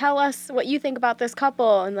tell us what you think about this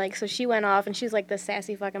couple? And like, so she went off, and she's like this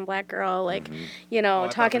sassy fucking black girl, like, you know, Oh, I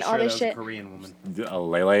thought talking for all sure this that was shit. a Korean woman.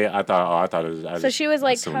 Lele. I thought it was. So she was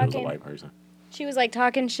like assumed it was a talking. white person. She was like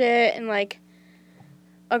talking shit and like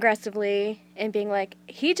aggressively and being like,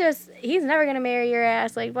 he's never gonna marry your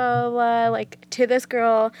ass, like blah blah blah, like to this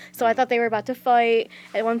girl. So I thought they were about to fight.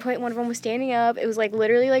 At one point, one of them was standing up. It was like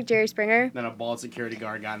literally like Jerry Springer. Then a bald security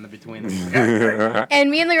guard got in the between them. And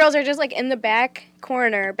me and the girls are just like in the back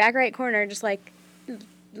right corner, just like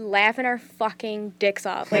laughing our fucking dicks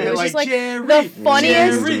off. Like it was Like, just like Jerry, the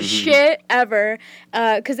funniest Jerry. shit ever.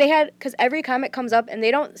 Because every comic comes up and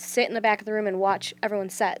they don't sit in the back of the room and watch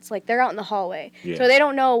everyone's sets. Like they're out in the hallway, Yeah. so they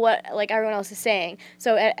don't know what like everyone else is saying.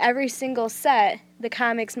 So at every single set, the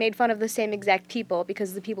comics made fun of the same exact people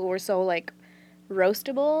because the people were so like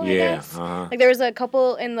roastable. I Yeah, guess. uh-huh. Like there was a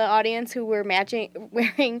couple in the audience who were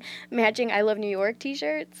wearing matching I Love New York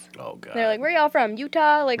t-shirts. Oh god. They're like, where y'all from?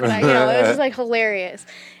 Utah? Like, when it was just like hilarious.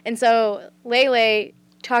 And so Lele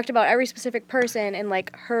talked about every specific person and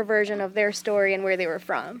like her version of their story and where they were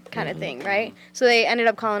from, kind of thing, right? So they ended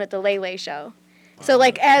up calling it the Lele Show. So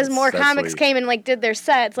like as more That's comics sweet. came and like did their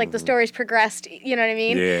sets, like the stories progressed. You know what I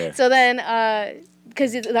mean? Yeah. So then,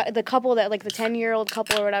 because the couple that like the 10-year-old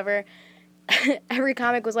couple or whatever. Every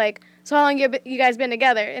comic was like, so how long you guys been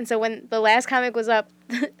together? And so when the last comic was up,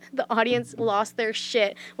 the audience lost their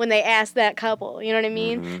shit when they asked that couple. You know what I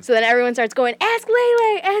mean? Mm-hmm. So then everyone starts going, ask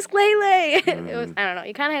Lele, ask Lele. It was, I don't know,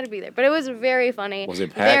 you kind of had to be there. But it was very funny. Was it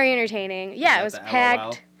packed? Very entertaining. Yeah, it was at the packed.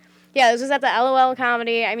 LOL? Yeah, this was at the LOL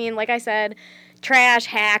comedy. I mean, like I said, trash,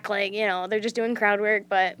 hack, like, you know, they're just doing crowd work.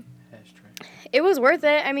 But it was worth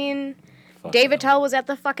it. I mean, Fuck Dave no. Attell was at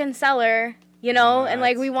the fucking cellar, you know, and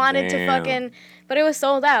like we wanted to Damn. fucking, but it was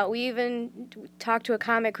sold out. We even talked to a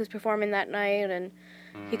comic who's performing that night, and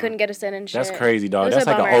he couldn't get us in and shit. That's crazy, It dog. was That's a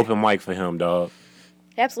like an bummer. open mic for him, dog.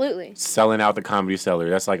 Absolutely. Selling out the Comedy Cellar.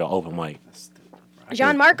 That's like an open mic.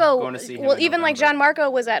 John Marco, Going to see him well, in even like November. John Marco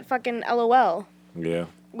was at fucking LOL Yeah.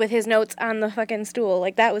 with his notes on the fucking stool.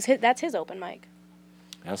 Like that's his open mic.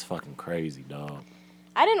 That's fucking crazy, dog.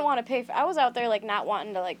 I didn't want to pay for, I was out there like not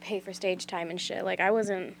wanting to like pay for stage time and shit. Like I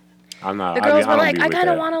wasn't. I'm not. The I girls mean, were I don't like, be I with kind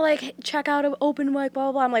of that. want to like check out an open mic, blah,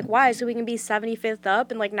 blah, blah. I'm like, why? So we can be 75th up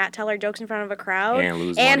and like not tell our jokes in front of a crowd And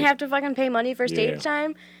lose and money. have to fucking pay money for stage Yeah.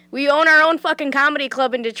 time? We own our own fucking comedy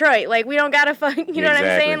club in Detroit. Like we don't gotta fucking, you know what I'm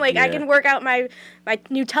Exactly, saying? Like I yeah. can work out my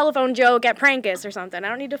new telephone joke at Prankus or something. I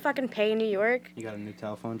don't need to fucking pay in New York. You got a new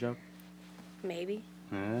telephone joke? Maybe.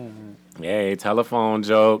 Hey, telephone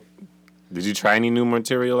joke. Did you try any new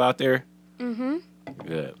material out there? Mm-hmm.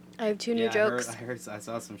 Good. I have two new Yeah, jokes. I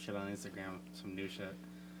saw some shit on Instagram, some new shit.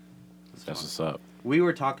 It's That's fun. what's up. We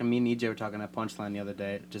were talking, me and EJ were talking at Punchline the other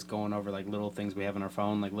day, just going over like little things we have on our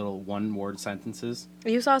phone, like little one-word sentences.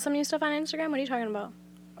 You saw some new stuff on Instagram? What are you talking about?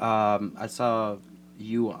 I saw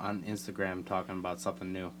you on Instagram talking about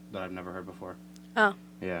something new that I've never heard before. Oh.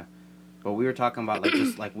 Yeah. But we were talking about like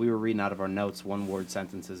just like we were reading out of our notes one-word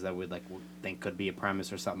sentences that we'd like think could be a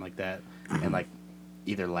premise or something like that, and like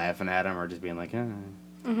either laughing at them or just being like,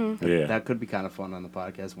 Yeah. That could be kind of fun on the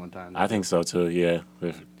podcast one time. I think so too. Yeah.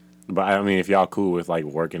 But I mean, if y'all cool with like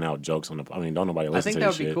working out jokes on the, I mean, don't nobody I listen think to that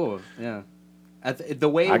this would be shit. cool. Yeah. The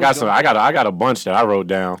way it I was got some. going- I got a bunch that I wrote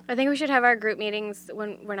down. I think we should have our group meetings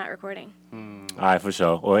when we're not recording. All right, for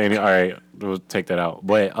sure. Well, all right, we'll take that out.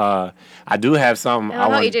 But I do have something. I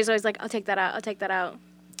love how EJ's always like, I'll take that out. I'll take that out.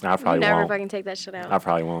 I You probably never won't. fucking take that shit out. I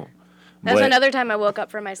probably won't. That's But- another time I woke up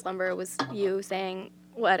from my slumber was you saying,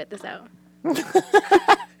 we'll edit this out.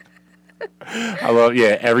 I love,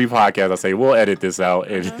 yeah, every podcast I say, we'll edit this out.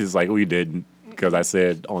 And it's like, we didn't, because I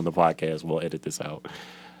said on the podcast, we'll edit this out.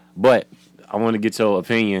 But I want to get your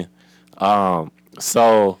opinion. So,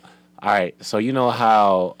 all right. So you know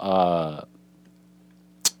how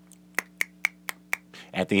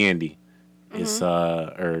at the Indy, it's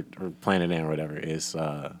or Planet Ant or whatever, it's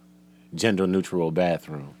gender neutral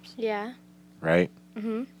bathrooms, Yeah. right?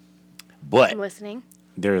 But I'm listening.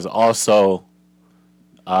 there's also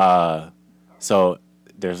so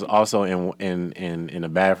there's also in a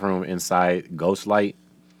bathroom inside Ghostlight,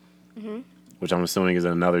 which I'm assuming is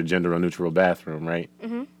another gender neutral bathroom, right?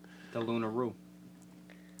 The Lunaroo.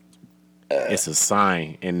 It's a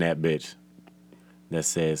sign in that bitch that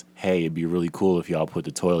says, "Hey, it'd be really cool if y'all put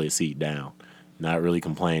the toilet seat down." Not really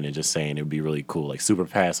complaining, just saying it'd be really cool, like super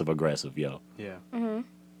passive aggressive, yo. Yeah.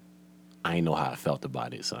 I ain't know how I felt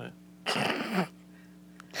about it, son.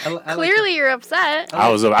 Clearly, you're upset. I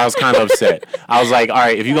was kind of upset. I was like, all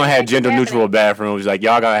right, if you're gonna have gender neutral bathrooms, like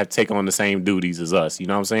y'all gotta have to take on the same duties as us. You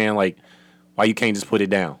know what I'm saying? Like, why you can't just put it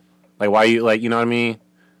down? Like, why you you know what I mean?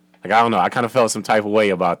 Like, I don't know. I kind of felt some type of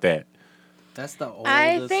way about that. That's the oldest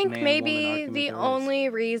I think man-woman maybe argument the there is. only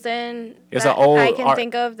reason It's that an old I can ar-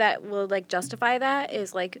 think of that will like justify that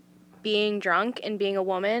is like being drunk and being a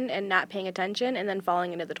woman and not paying attention and then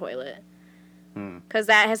falling into the toilet. Because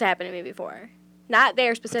that has happened to me before. Not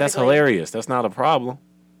there But specifically. that's hilarious. That's not a problem.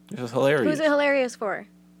 It's just hilarious. Who's it hilarious for?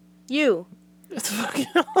 You. It's fucking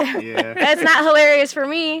Yeah. That's not hilarious for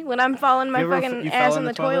me when I'm falling my You ever fucking you ass fell in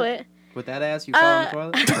the toilet. With that ass, you fall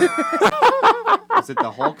in the toilet? Is it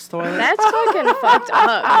the Hulk's toilet? That's fucking fucked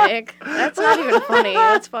up, Nick. That's not even funny.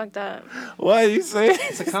 That's fucked up. What you say?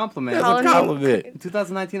 It's a compliment. It's a Colin- compliment. In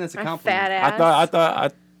 2019, it's a My compliment. fat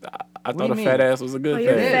ass. I do thought you a mean? fat ass was a good Oh, thing.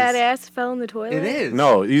 your It is. fat ass fell in the toilet? It is.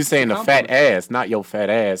 No, you saying the fat Compliment. ass, not your fat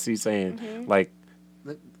ass. He's saying like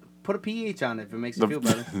Put a PH on it if it makes The- you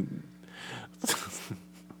feel better.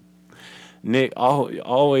 Nick.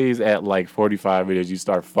 Always at like 45 minutes, you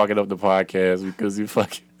start fucking up the podcast because you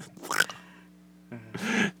fucking.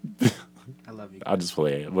 I love you. I'll just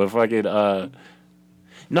play it, but fucking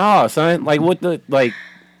nah, son. Like what the like.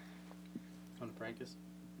 Want to prank us?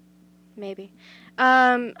 Maybe.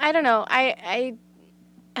 I don't know. I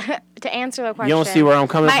to answer the question. You don't see where I'm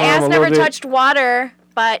coming my from ass a never little bit? touched water,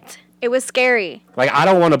 but it was scary. Like I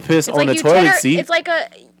don't want to piss It's on like the you toilet titter, seat. It's like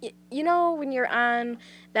you know when you're on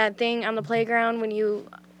that thing on the playground when you,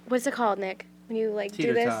 what's it called, Nick? When you like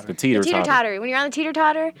do this. Teeter-totter. The teeter Teeter-totter. When you're on the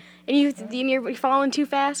teeter-totter and you're falling too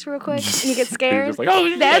fast real quick and you get You're scared. just like, oh,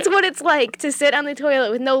 shit. That's what it's like to sit on the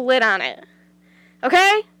toilet with no lid on it.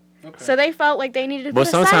 Okay? So they felt like they needed to But put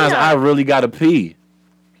a sign sometimes I up. really gotta pee,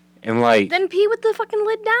 and like. Then pee with the fucking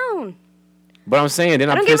lid down. But I'm saying then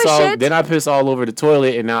I don't give piss a all shit. then I piss all over the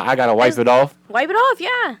toilet, and now I gotta wipe it off. Wipe it off,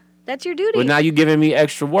 yeah. That's your duty. But now you giving me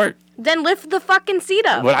extra work. Then lift the fucking seat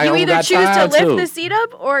up. But I you don't either got choose to time lift to. the seat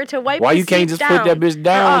up or to wipe Why the you can't seat just put that bitch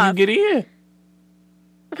down when you off. get in?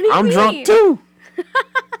 What do you I'm mean? drunk too.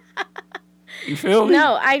 You feel me?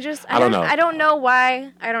 No, I don't know. I don't know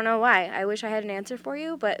why. I don't know why. I wish I had an answer for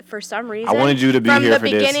you, but for some reason, wanted you to be from here the for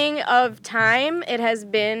this. beginning of time, it has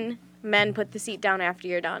been men put the seat down after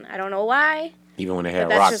you're done. I don't know why. Even when they had But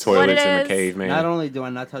that's rock just what toilets it in the is. cave, man. Not only do I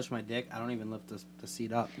not touch my dick, I don't even lift the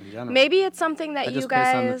seat up in general. Maybe it's something that I you just piss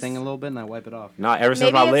on the guys. thing a little bit and I wipe it off. Nah, ever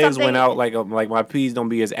since Maybe my it's legs went something- out, like my peas don't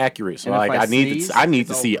be as accurate. So And if like I I need sneeze,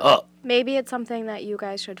 to it's see over. up. Maybe it's something that you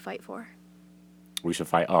guys should fight for. We should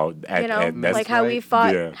fight. Oh, You know, that's like how right. we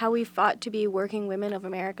fought, Yeah. how we fought to be working women of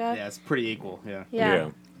America. Yeah, it's pretty equal. Yeah. Yeah.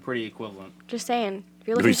 Pretty equivalent. Just saying. If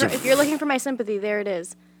you're We looking for, should- if you're looking for my sympathy, there it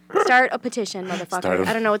is. Start a petition, motherfucker. Start a-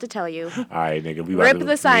 I don't know what to tell you. All right, nigga. We Rip about to,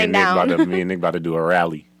 the sign me and Nick down. me and Nick about to do a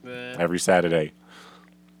rally every Saturday.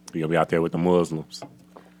 We gonna be out there with the Muslims.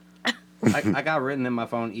 I got written in my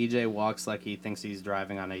phone, EJ walks like he thinks he's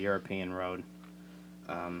driving on a European road.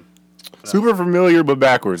 Super familiar, but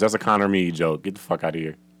backwards. That's a Connor Mead joke. Get the fuck out of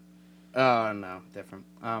here. Oh, no. Different.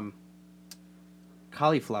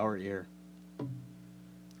 Cauliflower ear.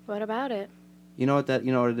 What about it? You know what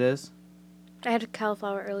it is? I had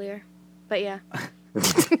cauliflower earlier, but yeah.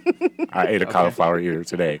 I ate a cauliflower ear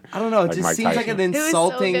today. I don't know. It Like just Mike seems like Tyson. an It was so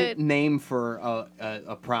insulting good. name for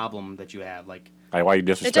a problem that you have. Like, Like, why you It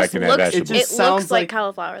just disrespecting that looks. vegetable? It just sounds looks like like-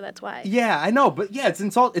 cauliflower. That's why. yeah, I know, but yeah, it's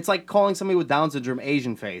insult. It's like calling somebody with Down syndrome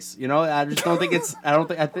Asian face. You know, I just don't think it's. I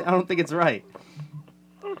don't think it's right.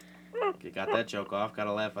 You got that joke off. Got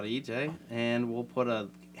a laugh out of EJ, and we'll put a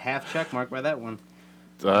half check mark by that one.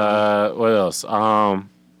 What else?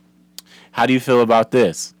 How do you feel about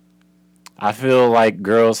this? I feel like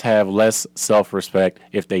girls have less self-respect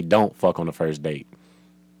if they don't fuck on the first date.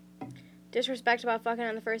 Disrespect about fucking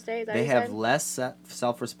on the first date. Is that They what you have said? less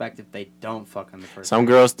self-respect if they don't fuck on the first. Some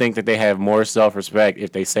girls think that they have more self-respect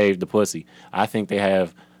if they save the pussy. I think they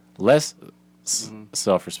have less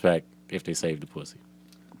self-respect if they save the pussy.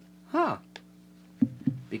 Huh.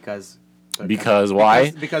 Because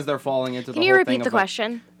Why? Because they're falling into the Can you whole repeat thing the of, like-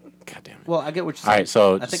 question? God damn it. Well, I get what you're saying. All right,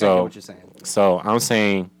 so I think I get what you're saying. So I'm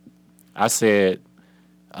saying, I said,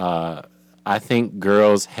 I think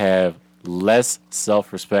girls have less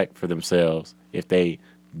self-respect for themselves if they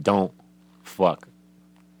don't fuck,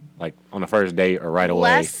 like on the first date or right away,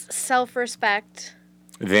 Less self-respect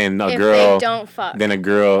than a if girl they don't fuck. than a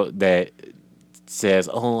girl that says,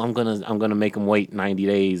 "Oh, I'm gonna make them wait 90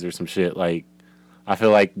 days or some shit." Like, I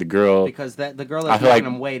feel like the girl, Because the girl I that's feel making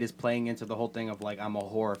like- them wait is playing into the whole thing of like, I'm a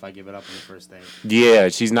whore if I give it up on the first date. yeah,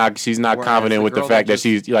 she's not Whereas confident the with the girl fact that that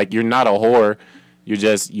she's like, you're not a whore,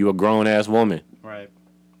 you a grown ass woman. Right.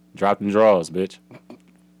 Drop them drawers, bitch.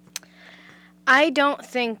 I don't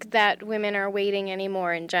think that women are waiting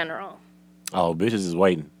anymore in general. Oh, bitches is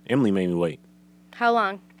waiting. Emily made me wait. How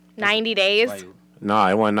long? 90 days? Like, Nah,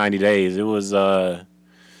 it wasn't 90 days. It was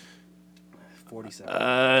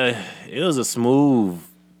 47. it was a smooth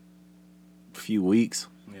few weeks.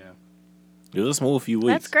 Yeah. It was a smooth few weeks.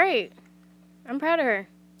 That's great. I'm proud of her.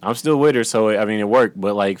 I'm still with her, so I mean it worked.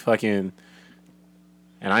 But like fucking,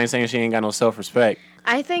 and I ain't saying she ain't got no self-respect.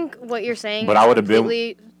 I think what you're saying But is I would've been-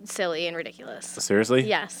 completely silly and ridiculous. Seriously?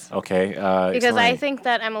 Yes. Okay. Because I explain. think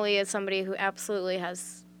that Emily is somebody who absolutely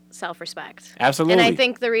has self-respect. Absolutely. And I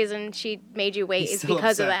think the reason she made you wait He's is still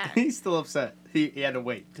because of upset. that. He's still upset. He had to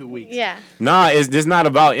wait 2 weeks. Yeah. Nah, it's this not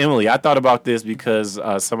about Emily. I thought about this because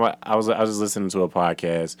I was listening to a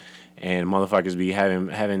podcast and motherfuckers be having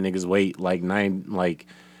niggas wait like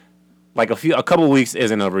a couple weeks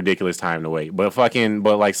isn't a ridiculous time to wait. But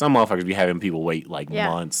like some motherfuckers be having people wait like Yeah.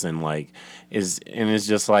 months and like it's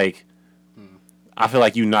just like I feel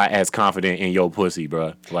like you're not as confident in your pussy,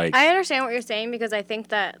 bro. Like I understand what you're saying because I think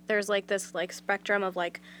that there's like this like spectrum of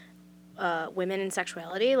like women and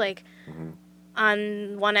sexuality. Like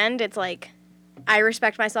on one end, it's like I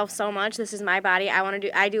respect myself so much. This is my body.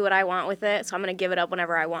 I do what I want with it. So I'm gonna give it up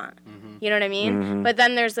whenever I want. You know what I mean? But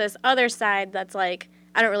then there's this other side that's like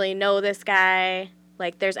I don't really know this guy.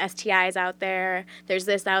 Like there's STIs out there. There's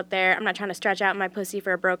this out there. I'm not trying to stretch out my pussy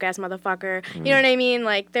for a broke ass motherfucker. You know what I mean?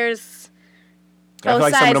 Like there's I feel both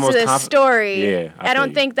like some of sides the to most this story. Yeah, I I don't feel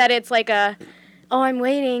you. think that it's like I'm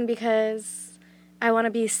waiting because I want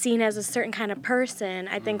to be seen as a certain kind of person.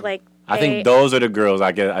 I think like I think those are the girls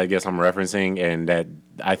I guess I'm referencing, and that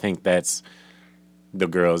I think that's the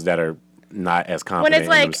girls that are not as when confident it's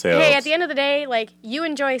like, in themselves. hey, at the end of the day, like you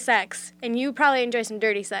enjoy sex and you probably enjoy some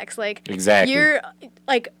dirty sex. Like Exactly. you're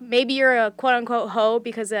like maybe you're a quote unquote hoe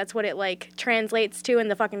because that's what it like translates to in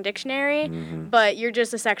the fucking dictionary, but you're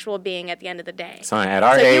just a sexual being at the end of the day. Son, at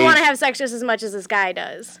our So age, you want to have sex just as much as this guy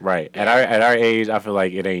does. right? At our age, I feel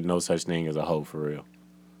like it ain't no such thing as a hoe for real.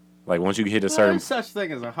 Like once you hit a certain, There's such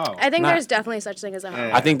thing as a hoe. I think Not- there's definitely such thing as a hoe.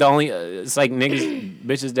 Yeah. I think the only it's like niggas,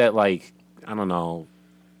 bitches that like I don't know.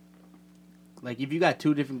 Like if you got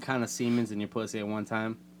two different kind of semens in your pussy at one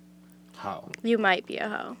time, hoe. You might be a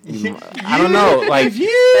hoe. I don't know. Like If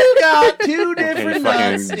you got two and different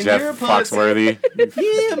nuts fucking in Jeff your pussy, Foxworthy,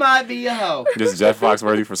 you might be a hoe. just Jeff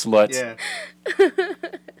Foxworthy for sluts. Yeah.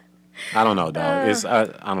 I don't know, dog. It's I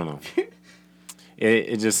don't know.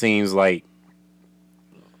 It just seems like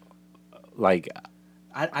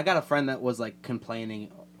I got a friend that was like complaining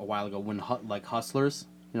a while ago when like Hustlers,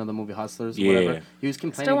 you know the movie Hustlers, Yeah. whatever. He was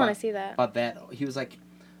complaining Still want to about, see that. about that. He was like,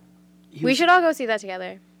 We should all go see that together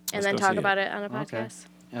and Let's then go talk see about it on a Okay. podcast.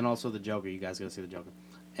 and also the Joker. You guys gotta see the Joker.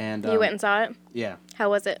 And You went and saw it? yeah, How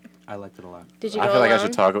was it? I liked it a lot. Did you I go feel like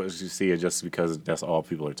alone? I should see it just because that's all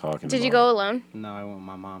people are talking about. Did you go alone? No, I went with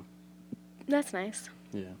my mom. That's nice.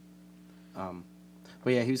 Yeah.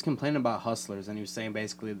 But yeah, he was complaining about Hustlers, and he was saying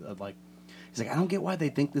basically like, he's like, I don't get why they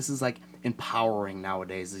think this is like empowering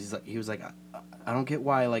nowadays. He was like, I don't get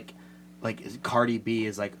why like Cardi B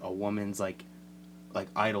is like a woman's like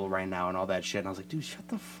idol right now and all that shit. And I was like, dude, shut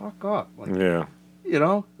the fuck up. Like, Yeah. you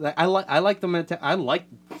know, like, I like the I like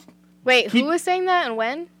Wait, who was saying that and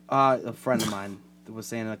when? a friend of mine was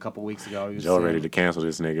saying it a couple weeks ago. He was Joe saying, ready to cancel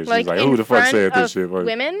this nigga. She's Like, like, in who the fuck front said this of shit? Like,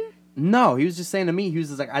 women? No, he was just saying to me. He was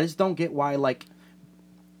just like, I just don't get why like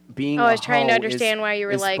being. Oh, I was a trying to hoe understand is- why you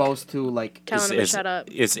were, is like, supposed to like telling him to shut up.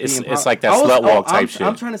 It's be like that I was- slut walk I'm- type shit.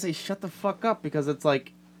 I'm trying to say shut the fuck up because it's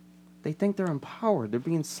like they think they're empowered. They're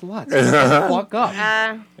being sluts. Shut the fuck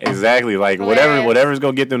up. Exactly. Like Hilarious. whatever's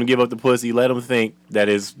gonna get them to give up the pussy, let them think that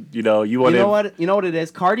is, you want You know what? You know what it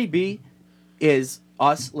is? Cardi B is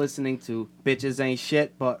us listening to bitches ain't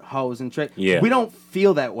shit but hoes and trick. Yeah. We don't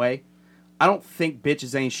feel that way. I don't think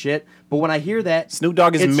bitches ain't shit, But when I hear that, Snoop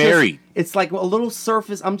Dogg is it's married. it's like a little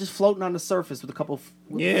surface. I'm just floating on the surface with a couple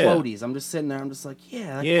floaties. I'm just sitting there. I'm just like,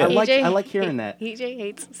 Yeah. I like hearing that. EJ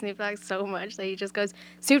hates Snoop Dogg so much that he just goes,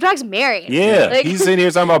 Snoop Dogg's married. Yeah, Like, he's sitting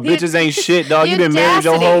here talking about bitches ain't shit, dog. You the been married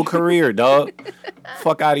your audacity. whole career, dog.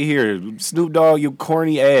 Fuck out of here, Snoop Dogg, you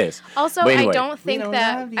corny ass. Also, But anyway. I don't think don't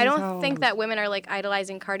that have these I don't think hoes. that women are like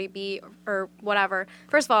idolizing Cardi B or whatever.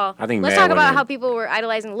 First of all, I think let's mad talk about women- how people were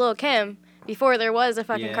idolizing Lil Kim before there was a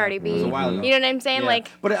fucking Yeah, Cardi it B. was a while ago. You know what I'm saying? Yeah. Like,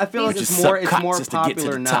 But I feel like Just it's suck more cock more just to get to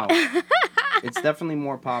popular the now. top. It's definitely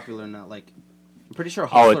more popular now. Like, I'm pretty sure Oh,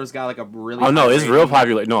 Hustler's got like a really. Oh no, high it's real rating.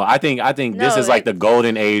 popular. No, I think this No, is like the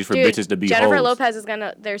golden age for dude, bitches to be Jennifer hoes. Lopez is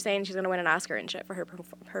gonna. They're saying she's gonna win an Oscar and shit for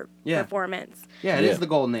her Yeah. performance. Yeah, it Yeah. is the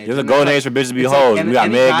golden age. There's a And golden it's age for bitches to be it's like, hoes. and We got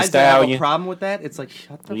any Meg Thee guys that have a Stallion. problem with that? It's like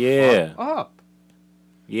shut the Yeah. fuck up.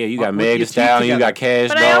 Yeah, you Fuck got with Meg your Thee teeth Stallion, you together. got Cash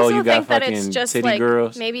But I Doll, also you got think that it's fucking just City like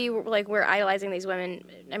Girls. maybe like we're idolizing these women.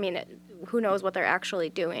 I mean, who knows what they're actually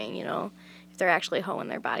doing? You know, if they're actually hoeing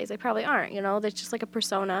their bodies, they probably aren't. You know, that's just like a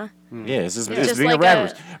persona. Yeah, it's just, It's it's just being like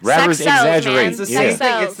rappers. a Rappers sex sells, man. exaggerate. It's the Yeah. same Sex thing.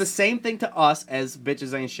 sells. It's the same thing to us as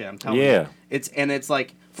bitches ain't shit. I'm telling Yeah. you. It's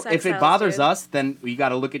like Sex if it sells, bothers dude. us, then you got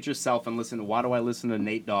to look at yourself and listen to why do I listen to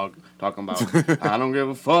Nate Dogg talking about I don't give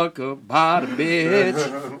a fuck about a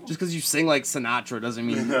bitch. Just because you sing like Sinatra doesn't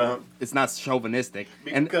mean it's not chauvinistic.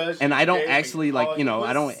 And I don't actually like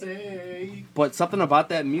I don't. But something about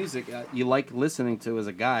that music you like listening to as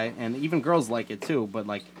a guy, and even girls like it too. But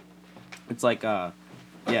like, it's like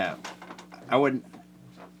yeah, I would.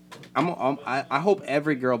 I hope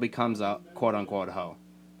every girl becomes a quote unquote hoe.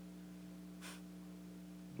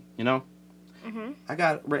 You know? Mm-hmm. I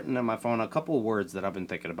got written on my phone a couple of words that I've been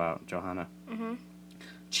thinking about, Johanna. Mm-hmm.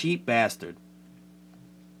 Cheap bastard.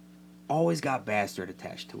 Always got bastard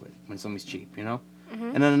attached to it when somebody's cheap, you know? Mm-hmm.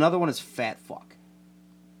 And then another one is fat fuck.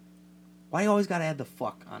 Why you always gotta add the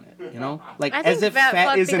fuck on it, you know? Like, I as think if fat fat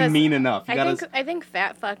fuck isn't because mean enough. You gotta... I think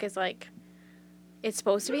fat fuck is like, it's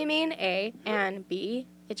supposed to be mean, A, and B,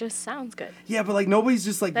 it just sounds good. Yeah, but like, nobody's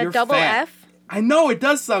just like, That you're double fat. F. I know, it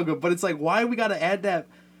does sound good, but it's like, why we gotta add that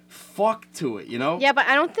fuck to it, you know? Yeah, but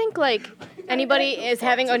I don't think like anybody is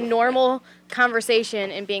having a normal conversation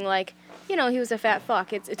and being like, you know, he was a fat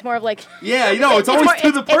fuck. It's more of like, Yeah, you know, it's always more,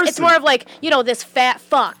 to the person. It's more of like, you know, this fat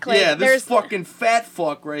fuck. Like, yeah, there's this fucking fat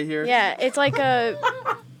fuck right here. Yeah, it's like a.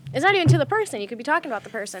 It's not even to the person. You could be talking about the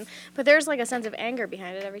person, but there's like a sense of anger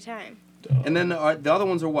behind it every time. And then the other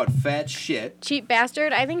ones are what? Fat shit. Cheap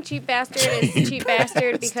bastard. I think cheap bastard is cheap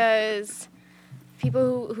bastard because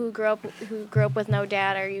people who grow up with no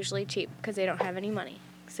dad are usually cheap because they don't have any money.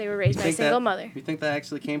 Because they were raised by a single mother. You think that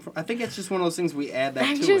actually came from? I think it's just one of those things we add that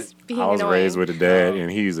I'm to just it. being I was annoying. raised with a dad, and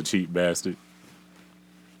he's a cheap bastard.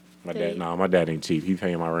 My Did he? dad, my dad ain't cheap. He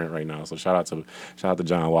paying my rent right now. So shout out to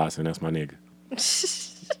John Watson. That's my nigga.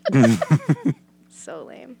 So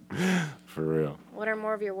lame. For real. What are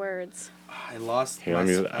more of your words? I lost. Here, my, let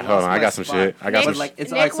me- I hold lost on, I my got some spot. shit. I got Nick- some Like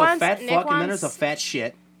it's Nick alright. So wants- fat Nick fuck, and then there's a wants- fat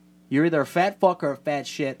shit. You're either a fat fuck or a fat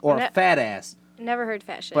shit or Ne- a fat ass. Never heard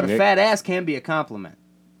fat shit. But a Nick- fat ass can be a compliment.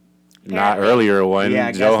 not Apparently. earlier one. Yeah,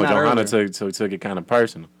 I guess not Johanna earlier. took it kind of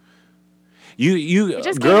personal. You It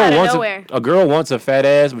just a came girl out of wants nowhere. a girl wants a fat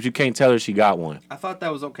ass, but you can't tell her she got one. I thought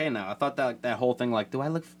that was okay now. I thought that like, that whole thing like, do I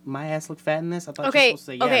look my ass look fat in this? I thought Okay, you were supposed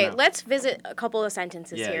to say yeah. okay, now. let's visit a couple of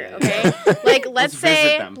sentences Yeah, here, yeah, okay? Like Let's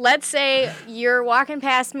visit them. let's say you're walking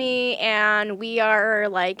past me and we are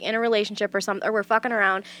like in a relationship or something, or we're fucking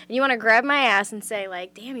around, and you want to grab my ass and say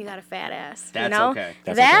like, "Damn, you got a fat ass." That's you know? okay.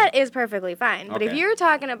 That's That is perfectly fine. But if Okay. you're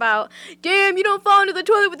talking about, "Damn, you don't fall into the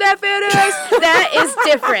toilet with that fat ass," that is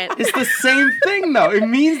different. It's the same thing though. It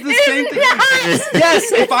means the same thing. not.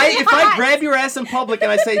 Yes, if I grab your ass in public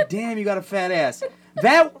and I say, "Damn, you got a fat ass,"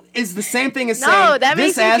 that is the same thing as No, saying that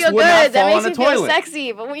this makes me ass feel would not good. That fall makes on me the feel toilet.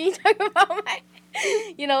 sexy. But when you talk about my,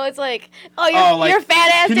 you know, it's like, oh, Like, your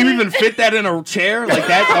fat ass. Can you didn't- even fit that in a chair like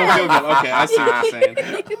that? Don't feel good. Okay, I see what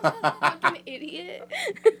you're saying. Fucking idiot.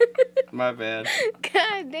 My bad.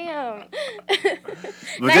 God damn.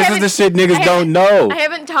 But this is the shit niggas don't know. I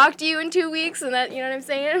haven't talked to you in 2 weeks, and that, you know what I'm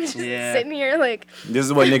saying? I'm just Yeah. sitting here like, This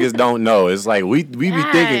is what niggas don't know. It's like we be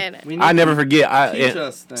God. thinking. We need I never to forget. teach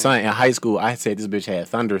us things. Son, in high school, I said this bitch had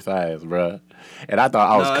thunder thighs, bruh. And I thought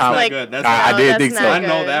I was No, that's common. not Like- good. That's I not did that's think so. not I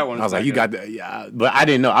know good. that one. I was like, you got the, yeah, but I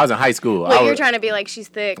didn't know. I was in high school. well, I you're was, trying to be like, she's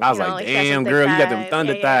thick. I was you know, like, she got some damn, thick girl, you got them thighs.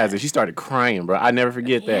 thunder Yeah, thighs. yeah. And she started crying, bro. I never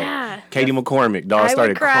forget that. Yeah. Katie McCormick, dog,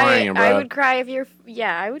 started crying, bro. I would cry if you're,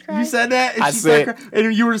 I would cry. You said that, and I she said- started crying,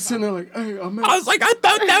 and you were sitting there like, "Hey, I'm I was like, I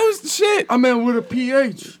thought that was the shit. with a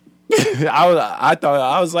PH."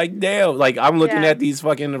 I was like, damn. Like, I'm looking Yeah. at these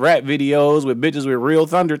fucking rap videos with bitches with real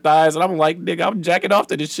thunder thighs, and I'm like, nigga, I'm jacking off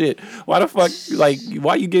to this shit. Why the fuck, like,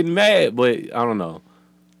 why you getting mad? But I don't know.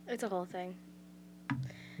 It's a whole thing.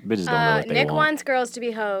 Bitches don't know what they Nick want. wants girls to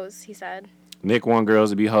be hoes, he said. Nick want girls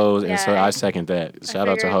to be hoes, and so Yeah. I second that. Shout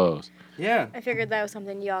out to figured- hoes. Yeah. I figured that was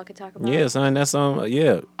something y'all could talk about. Yeah, son, that's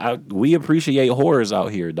yeah. We appreciate whores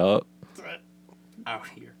out here, dog. Out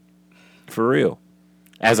here. For real.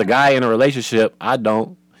 As a guy in a relationship, I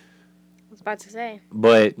don't. I was about to say.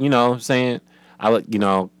 But, you know what I'm saying? You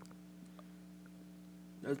know,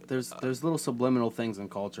 There's little subliminal things in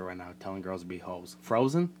culture right now telling girls to be hoes.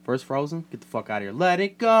 Frozen? First Frozen? Get the fuck out of here. Let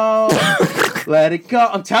it go. Let it go.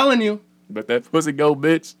 I'm telling you. let that pussy go,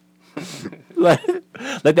 bitch. let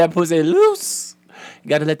that pussy loose. You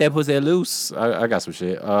gotta let that pussy loose. I got some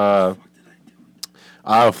shit. Flexible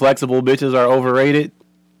bitches are overrated.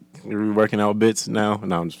 You're working out bits now?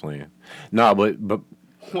 No, I'm just playing. No, but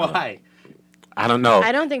Why? I don't know.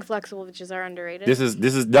 I don't think flexible bitches are underrated. This is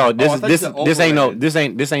Oh, I thought you said ain't no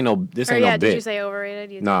overrated. this ain't no or yeah, no did you bit. say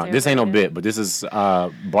overrated? You did No, say this ain't no overrated. bit, but this is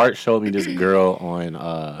Bart showed me this girl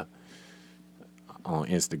on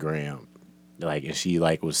Instagram. Like, and she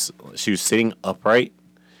was sitting upright,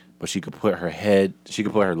 but she could put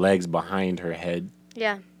her legs behind her head.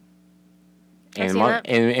 Yeah. I've And seen that.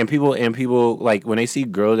 and people like when they see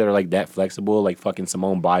girls that are like that flexible, like fucking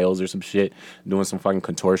Simone Biles or some shit, doing some fucking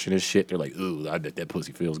contortionist shit, they're like, ooh, I bet that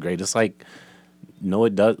pussy feels great. It's like, no,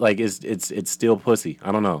 it does. Like, it's still pussy.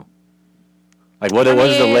 I don't know. Like, what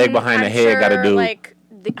does the leg behind the I'm head got to sure, do? Like,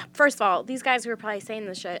 first of all, these guys who are probably saying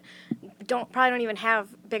this shit probably don't even have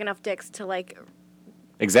big enough dicks to like.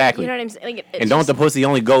 Exactly. You know what I'm saying? Like, And don't the pussy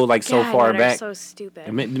only go like so God, far men are back? so stupid.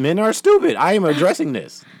 Men are stupid. I am addressing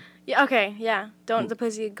this. Yeah. Okay. Yeah. Don't the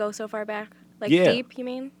pussy go so far back? Like Yeah. deep? You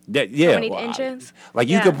mean? Yeah. So many well, inches? Like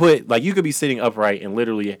you Yeah. you could be sitting upright and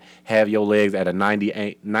literally have your legs at a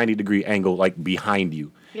 90 degree angle like behind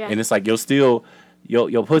you. Yeah. And it's like your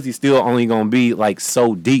pussy still only gonna be like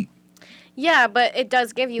so deep. Yeah, but it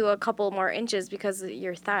does give you a couple more inches because of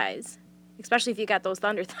your thighs, especially if you got those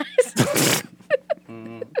thunder thighs.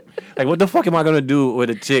 Like, what the fuck am I gonna do with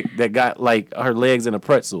a chick that got like her legs in a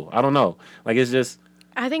pretzel? I don't know. Like, it's just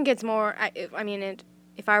I think it's more.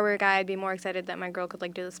 If I were a guy, I'd be more excited that my girl could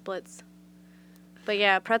like do the splits. But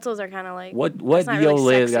yeah, pretzels are kind of like what that's do not your really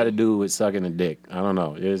legs sexy. got to do with sucking a dick? I don't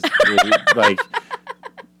know. It's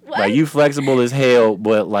like you flexible as hell,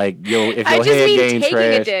 but like if your I just head mean game taking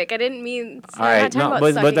trash. a dick. I didn't mean. All right, I'm not talking no,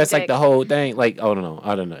 about but that's sucking like the dick. whole thing. Like, I don't know.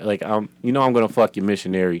 Like, you know, I'm gonna fuck your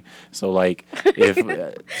missionary. So like, if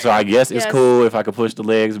so, I guess it's Yes. cool if I could push the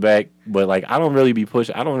legs back. But like, I don't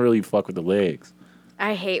really fuck with the legs.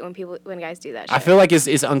 I hate when guys do that shit. I feel like it's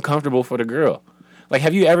uncomfortable for the girl. Like,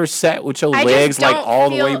 have you ever sat with your I legs just like don't all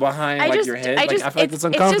the way feel- behind I like just- your head? I Like, just, I feel like it's It's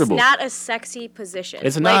just uncomfortable. not a sexy position.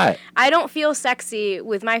 It's Like, not. I don't feel sexy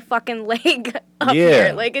with my fucking leg up Yeah.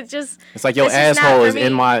 here. Like it's just. It's like your it's just not asshole for is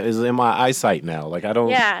in me. my eyesight now. Like, I don't.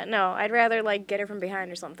 Yeah, no, I'd rather like get her from behind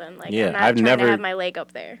or something. Like Yeah, I'm not I've trying never- to have my leg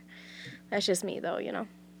up there. That's just me though, you know.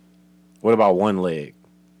 What about one leg?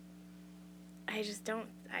 I just don't.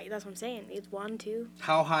 That's what I'm saying. It's 1, 2.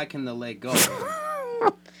 How high can the leg go?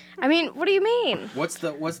 I mean, what do you mean? What's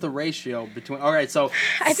the ratio between? All right, so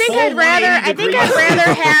I think full I'd rather. 180 I think degrees. I'd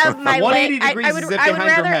rather have my 180 leg. I degrees would. is if I would behind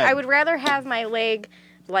your rather. head. I would rather have my leg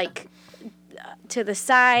like to the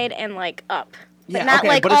side and like up, but Yeah, not okay,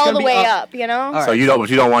 like but it's all gonna the be way up. up. You know. All right. So you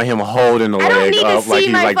don't want him holding the I don't leg need to up like see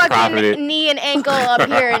he's my like propping it. fucking knee and ankle up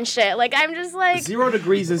here and shit. Like I'm just like. 0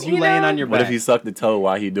 degrees is you, You laying know? on your What back. if he sucked the toe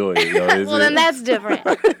while he doing it? Yo? Is Well, it- then that's different.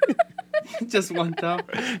 Just one toe.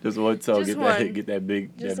 just one toe. Just Get one. that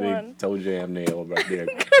big Just one. toe jam nail right there.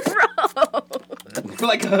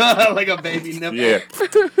 like a baby nipple. Yeah.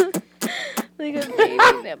 Like a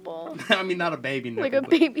baby nipple. I mean, not a baby nipple. Like a but-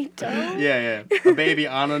 baby toe. Yeah. A baby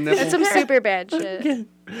on a nipple. That's some super bad shit.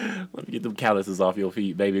 Let me get them calluses off your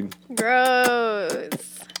feet, baby. Gross.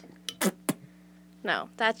 No,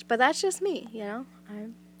 that's just me, you know.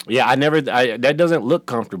 Yeah, that doesn't look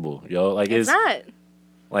comfortable, yo. Like It's not.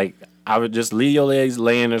 like I would just leave your legs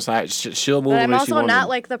laying aside. She'll move But them I'm if she also wants not to.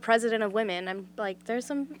 like the president of women. I'm like, there's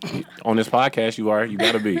some. On this podcast, you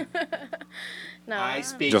gotta be. No, I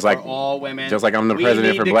speak Just for like- all women. just like I'm the We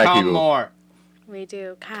president need for to black come people. More. we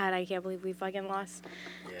do. God, I can't believe we fucking lost.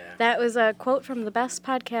 Yeah. That was a quote from the best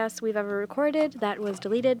podcast we've ever recorded. That was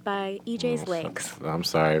deleted by EJ's legs. I'm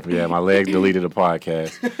sorry. Yeah, my legs deleted the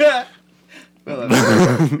podcast.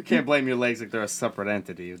 Well, you can't blame your legs like they're a separate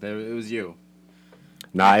entity. It was you.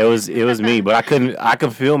 Nah, it was me, but I can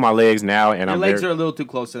feel my legs now, and Your I'm legs very, are a little too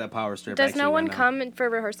close to that power strip. Does actually, no one right now. come for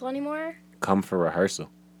rehearsal anymore? come for rehearsal.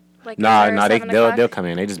 Like Nah, after 7 they'll o'clock? come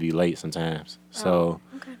in. They just be late sometimes. So,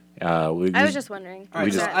 Okay. I I was just wondering. All right,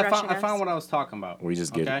 Was so that I rushing us? found what I was talking about. we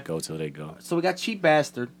just get okay? go till they go. So we got cheap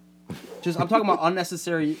bastard. I'm talking about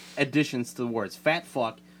unnecessary additions to the words. Fat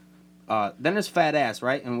fuck. Then there's fat ass,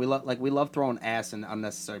 right? And we love throwing ass in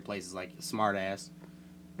unnecessary places, like smart ass.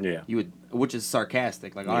 Yeah. Which is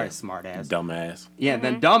sarcastic, like all Yeah. right, smart ass. Dumbass. Yeah, and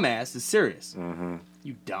then dumbass is serious. Mm-hmm.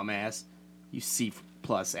 You dumbass. You C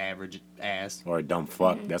plus average ass. Or a dumb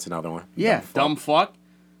fuck. That's another one. Yeah, dumb fuck. fuck.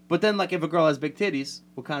 But then, like, if a girl has big titties,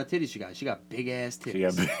 what kind of titties she got? She got big ass titties. She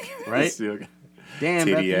got big. Right? Still got Damn,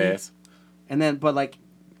 titty Bethany. ass. And then, but like,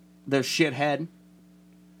 there's shithead,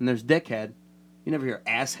 and there's dickhead. You never hear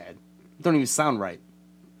asshead. It don't even sound right.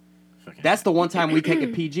 Fucking- That's the one time we take a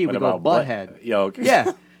PG. What We go about butt? butthead. Yo, okay.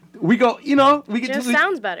 Yeah, we go. You know, we get Just we,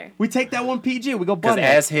 sounds better. we take that one PG. We go Because butthead.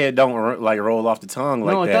 ass head don't roll off the tongue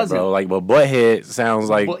like No, it that, doesn't. bro. Like, but butt head sounds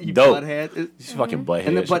like You dope. butthead. She's fucking butt head.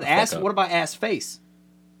 And then, Shut but the fuck ass. up. What about ass face?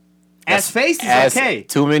 That's- Ass face is ass- okay.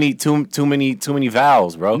 Too many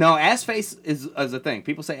vowels, bro. No, ass face is a thing.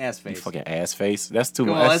 People say ass You face. fucking ass face. That's too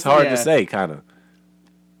Come much. on, That's let's- hard yeah. to say, kind of.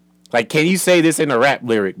 Like, can you say this in a rap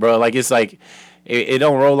lyric, bro? Like, it's like it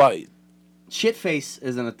don't roll out. Shit face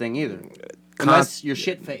isn't a thing either. Unless you're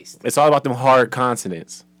shit faced. It's all about them hard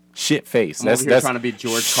consonants. Shit face. I'm that's over here that's trying to be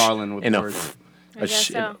George Carlin with and a words. f- I a guess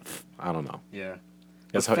shit. so. I don't know. Yeah.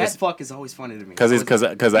 It's Fat it's fuck is always funny to me. because it's because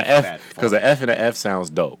Always because a fat F fuck. because a F and a F sounds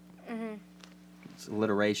dope. It's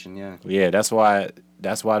alliteration, yeah. Yeah, that's why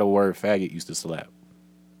the word faggot used to slap.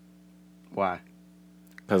 Why?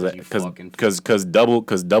 You fucking- Because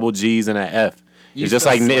double G's and an F. You It's just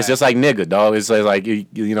still like it's slap. just like nigga, dog. It's like you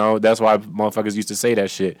know that's why motherfuckers used to say that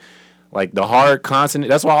shit. Like the hard consonant.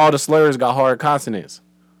 That's why all the slurs got hard consonants.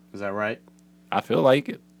 Is that right? I feel like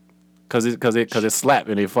it, cause it slap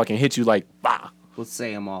and it fucking hit you like bah. Let's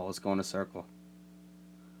say them all. Let's go in a circle.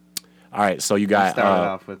 All right, so you Let's got. start it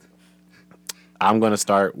off with. I'm gonna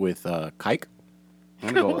start with kike. I'm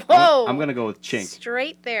gonna go with, Whoa. I'm gonna go with chink.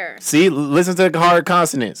 Straight there. See, listen to the hard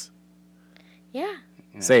consonants. Yeah.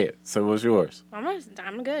 Say it. So what's yours?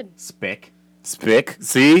 I'm good. Spick. Spick.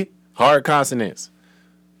 See, hard consonants.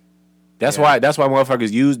 That's Yeah. why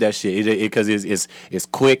motherfuckers use that shit. Because it's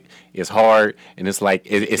quick, it's hard, and it's like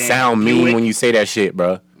it Damn, sound do mean it. when you say that shit,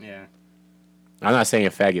 bro. Yeah. I'm not saying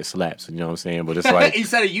faggot slaps, you know what I'm saying, but it's like, you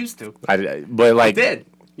said it used to. but like It did.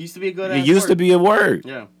 Used to be a good. it used to be a word,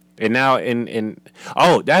 Yeah. and now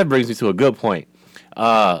oh, that brings me to a good point.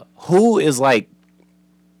 Who is like,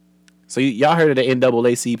 so y'all heard of the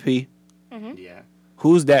NAACP? Yeah.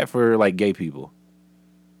 Who's that for like gay people?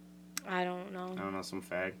 I don't know. I don't know, some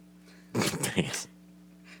fag.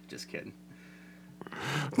 Just kidding.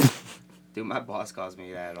 Dude, my boss calls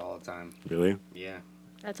me that all the time. Really? Yeah.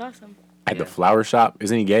 That's awesome. At the Yeah. flower shop?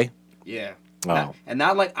 Isn't he gay? Yeah. Oh. And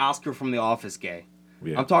not like Oscar from The Office gay.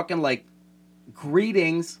 Yeah. I'm talking like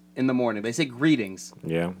greetings in the morning. They say greetings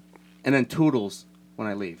Yeah. and then toodles when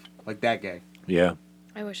I leave. Like that gay. Yeah.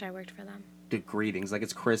 I wish I worked for them. Dude, greetings. Like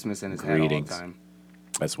it's Christmas in his head all Greetings. the time.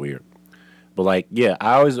 That's weird. But like, yeah,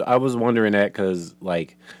 I was wondering that because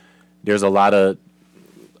like, there's a lot of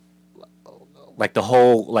like the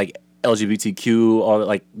whole like LGBTQ or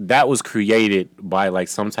like that was created by like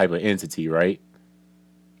some type of entity, right?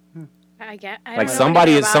 I get. I Like don't know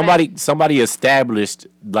anything about it. somebody established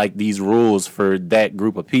like these rules for that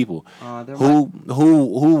group of people. There Who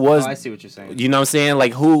was Oh, I see what you're saying. you know what I'm saying?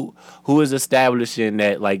 Like who is establishing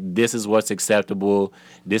that like this is what's acceptable,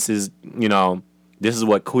 this is, you know, this is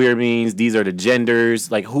what queer means, these are the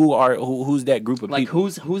genders, like who's that group of Like people?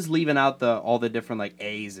 who's leaving out all the different like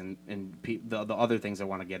A's and the other things I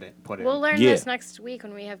want to get it put in. We'll learn Yeah. this next week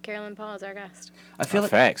when we have Carolyn Paul as our guest. I feel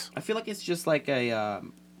like Facts. I feel like it's just like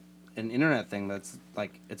an internet thing that's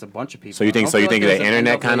like it's a bunch of people. So you think- I don't so you feel think there's the an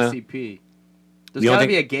internet kinda- NAACP. There's You don't gotta think-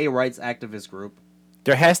 be a gay rights activist group,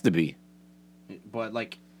 There has to be. but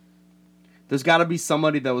like there's got to be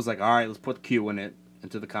somebody that was like, all right, let's put Q in it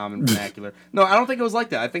into the common vernacular. No, I don't think it was like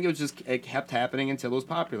that. I think it was just it kept happening until it was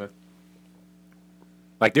popular.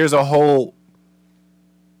 Like there's a whole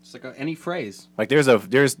It's like any phrase. like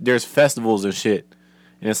there's festivals and shit.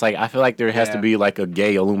 And it's like I feel like there has to Yeah. be like a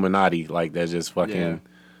gay Illuminati like that's just fucking Yeah.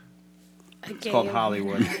 It's called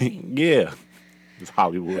Hollywood, yeah. It's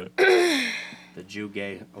Hollywood. the Jew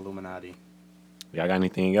gay Illuminati, Y'all got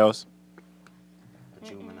anything else? the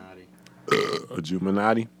Jew-minati. A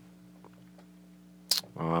Illuminati?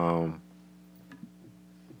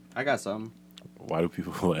 I got something. Why do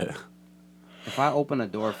people what? If I open a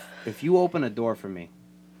door, if you open a door for me,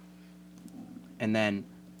 and then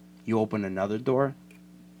you open another door,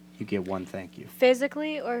 you get one thank you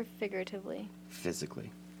Physically or figuratively?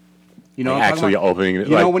 physically. You know Like what I'm talking actually about? opening it.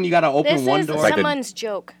 You know Like, when you gotta open This one is door? like a- someone's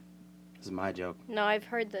joke. This is my joke. No, I've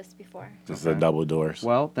heard this before. this is a double doors.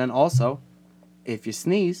 Well, then also, if you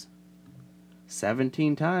sneeze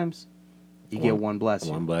 17 times, you get one bless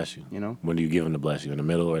you. One bless you. You know? When do you give him the bless you? In the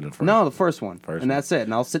middle or in the front? No, the first one. First and one. that's it.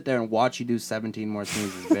 And I'll sit there and watch you do 17 more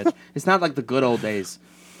sneezes, bitch. It's not like the good old days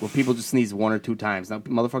where people just sneeze 1 or 2 times. Now,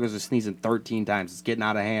 motherfuckers are sneezing 13 times. It's getting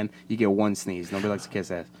out of hand. You get one sneeze. Nobody likes to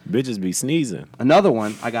kiss ass. Bitches be sneezing. Another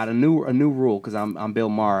one, I got a new rule because I'm Bill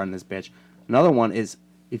Maher on this bitch. Another one is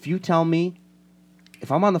if you tell me,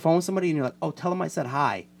 if I'm on the phone with somebody and you're like, oh, tell them I said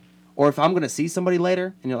hi. Or if I'm going to see somebody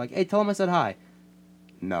later and you're like, hey, tell them I said hi.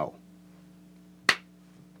 No.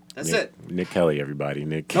 That's it. Nick Kelly, everybody.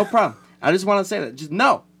 Nick. No problem. I just want to say that. Just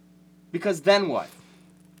no. Because then what?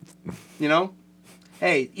 You know?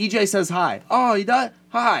 Hey, EJ says hi. Oh, you done?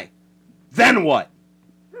 Hi. Then what?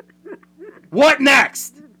 What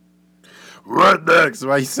next? Right next.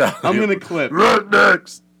 Why you sound? I'm going to clip. Right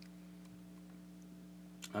next.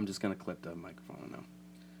 I'm just going to clip the microphone now.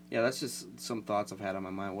 Yeah, that's just some thoughts I've had on my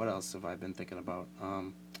mind. What else have I been thinking about?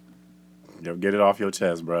 Yo, get it off your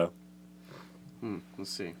chest, bro. Let's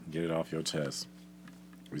see. Get it off your chest.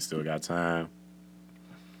 We still got time.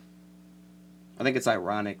 I think it's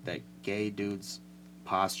ironic that gay dudes'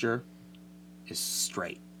 posture is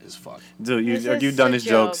straight as fuck. Dude, This is you've done a this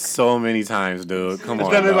joke joke. so many times, dude. Come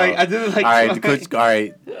on, I did it dog. like All right, twice. all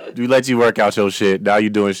right. We let you work out your shit. Now you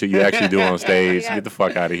doing shit you actually do on stage. Yeah. Get the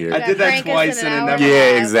fuck out of here. I did that Frank is twice in and an it hour never. and a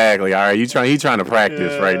Yeah, half. exactly. All right, he trying to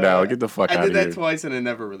practice right now. Get the fuck I out did of that here. twice and it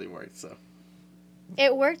never really worked. So.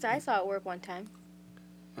 It worked. I saw it work one time.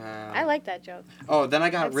 I like that joke. Oh, then I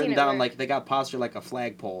got I've written seen it down work. like they got posture like a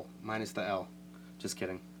flagpole minus the L. Just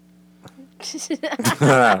kidding.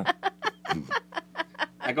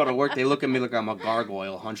 I go to work, they look at me like I'm a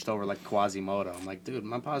gargoyle hunched over like Quasimodo. I'm like, dude,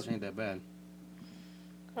 my posture ain't that bad.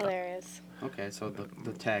 Hilarious. Okay, so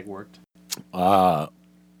the tag worked. Yeah,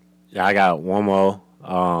 I got one more.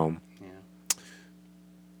 Yeah.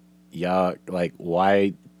 Y'all like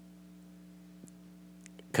why?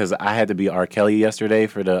 Because I had to be R. Kelly yesterday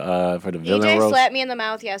for the villain EJ roast. slapped me in the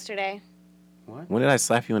mouth yesterday. What? When did I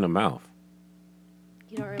slap you in the mouth?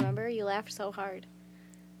 You don't remember? You laughed so hard.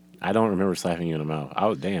 I don't remember slapping you in the mouth. I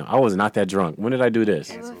was not that drunk. When did I do this?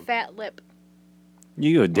 You have a fat lip.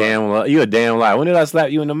 You a damn lie. When did I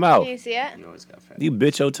slap you in the mouth? Can you see it? You always got fat. You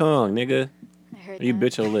bit your tongue, nigga. I heard You that.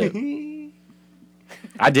 bit your lip.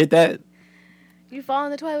 I did that. You fall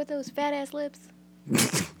in the toilet with those fat ass lips?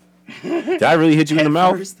 Did I really hit you in the Head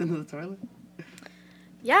mouth? First into the toilet.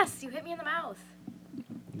 Yes, you hit me in the mouth.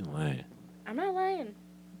 You lying. I'm not lying.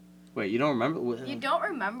 Wait, you don't remember? What, You don't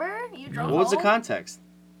remember? You drove what was the home? context?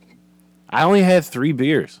 I only had 3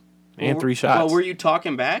 beers and 3 shots. Well, were you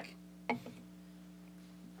talking back?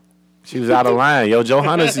 She was out of line. Yo,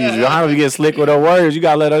 Johanna, if you get slick with her words, you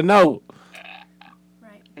gotta let her know.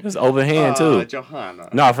 Right. It's open hand too. Johanna.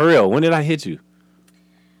 No, for real. When did I hit you?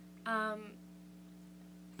 Um,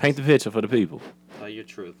 Paint the picture for the people. Tell your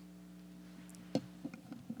truth.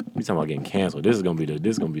 We talking about getting canceled. This is gonna be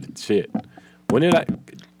the shit. When did I?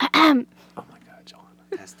 Oh my God,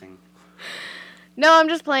 Johanna. Testing. no, I'm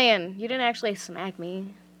just playing. You didn't actually smack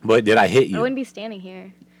me. But did I hit I you? wouldn't be standing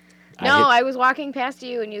here. I No, hit- I was walking past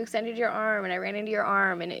you and you extended your arm and I ran into your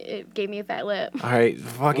arm and it gave me a fat lip. All right,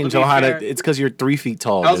 fucking Well, to be Johanna. fair- It's because you're 3 feet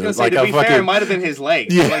tall. I was dude. gonna say, Like to a be fair, fucking- it might have been his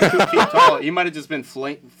legs. Yeah. Like 2 feet tall. He might have just been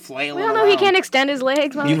flailing. We all know he around. can't extend his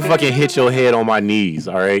legs. You motherfucker. fucking hit your head on my knees.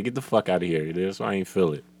 All right, get the fuck out of here. That's why I ain't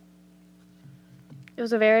feel it. It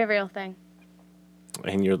was a very real thing.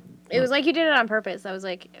 And you're. It was like you did it on purpose. I was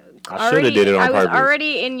like, I shoulda did it on I was purpose.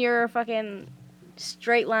 already in your fucking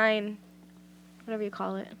straight line, whatever you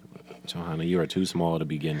call it. Johanna, you are too small to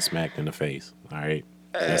be getting smacked in the face. All right,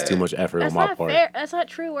 that's too much effort That's on my not part. fair. That's not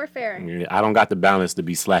true or fair. I don't got the balance to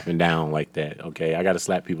be slapping down like that. Okay, I got to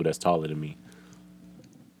slap people that's taller than me.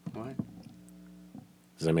 What?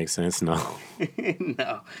 Does that make sense? No,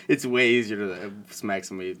 No, it's way easier to smack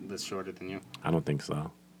somebody that's shorter than you. I don't think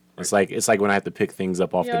so. It's like when I have to pick things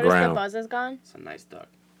up off You the notice the ground. buzz is gone? It's a nice duck.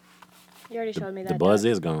 You already showed me that. The buzz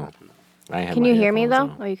duck. is gone. I ain't have Can my you hear me though?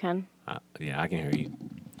 headphones Oh, you can. on. Yeah, I can hear you.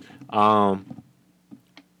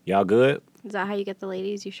 Y'all good? Is that how you get the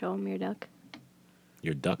ladies? You show them your duck.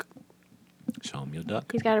 Your duck. Show 'em your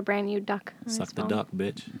duck. He's got a brand new duck. on his Suck the phone. duck,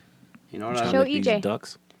 bitch. You know what? Trying I, to Show lick these EJ.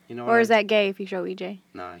 ducks. you know what? Or is that gay if you show EJ?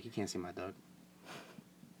 Nah, he can't see my duck.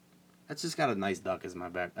 That's just got a nice duck as my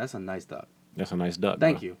back. That's a nice duck. That's a nice duck.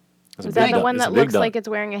 Thank bro. you. That's a Is big that the duck. one It's a that big looks duck. like it's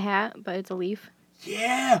wearing a hat, but it's a leaf?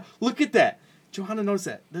 Yeah, look at that. Johanna knows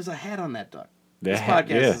that. There's a hat on that duck. That This hat, podcast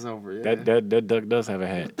yeah. is over. Yeah. That duck does have a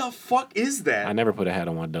hat. What the fuck is that? I never put a hat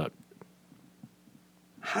on my duck.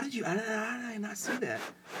 How did I not see that?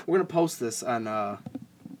 We're gonna post this on.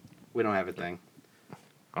 We don't have a thing.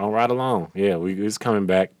 On Ride Along. Yeah, it's coming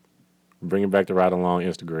back. Bringing back the Ride Along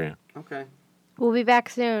Instagram. Okay. We'll be back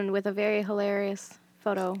soon with a very hilarious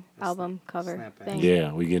photo album cover snap thing.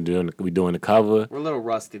 Yeah, we doing the cover. We're a little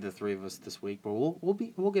rusty, the three of us this week, but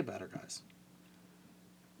we'll get better, guys.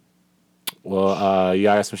 Well, you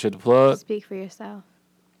got some shit to plug? Speak for yourself.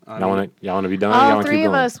 Y'all wanna be done? All Y'all three keep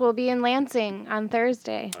of going? us will be in Lansing on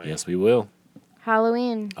Thursday. Yes, we will.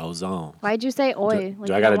 Halloween. Ozone. Why'd you say oi?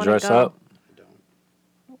 Do I gotta dress up?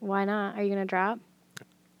 Why not? Are you gonna drop?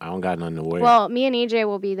 I don't got nothing to wear. Well, me and EJ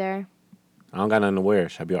will be there. I don't got nothing to wear.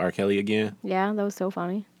 Should I be R. Kelly again? Yeah, that was so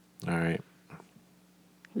funny. All right.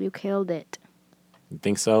 You killed it. You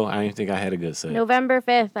think so? I didn't think I had a good set. November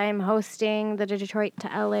 5th, I'm hosting the Detroit to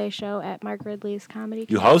LA show at Mark Ridley's Comedy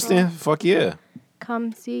You Castle. hosting? Fuck yeah.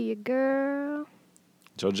 Come see your girl.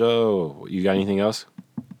 JoJo, you got anything else?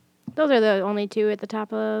 Those are the only two at the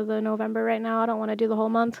top of the November right now. I don't want to do the whole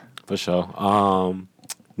month. For sure.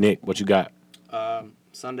 Nick, what you got?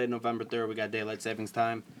 Sunday, November 3rd, we got Daylight Savings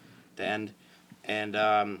Time to end. And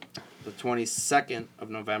the 22nd of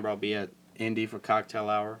November, I'll be at Indy for Cocktail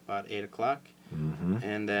Hour about 8 o'clock. Mm-hmm.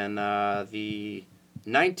 And then the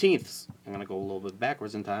 19th, I'm going to go a little bit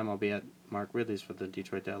backwards in time. I'll be at Mark Ridley's for the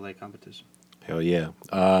Detroit to LA competition. Hell yeah.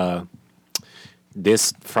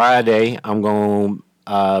 This Friday, I'm going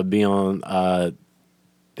to be on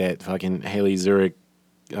that fucking Haley Zurich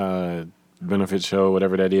benefit show,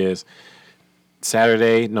 whatever that is.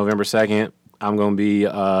 Saturday, November 2nd, I'm going to be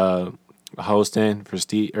hosting for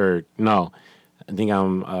Steve, I think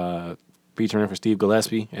I'm featuring for Steve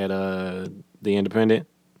Gillespie at The Independent,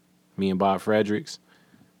 me and Bob Fredericks.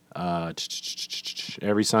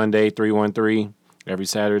 Every Sunday, 313. Every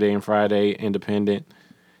Saturday and Friday, Independent.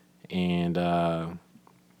 And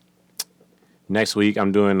next week,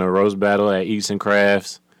 I'm doing a roast battle at Eats and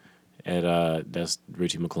Crafts. That's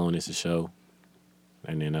Richie McClonis' show.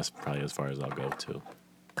 And then that's probably as far as I'll go, too.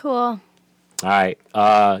 Cool. All right.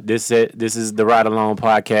 This is it. This is the Ride Along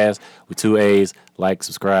podcast with 2 A's. Like,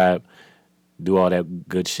 subscribe, do all that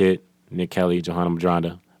good shit. Nick Kelly, Johanna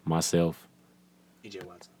Madronda, myself. EJ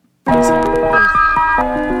Watson. Peace out.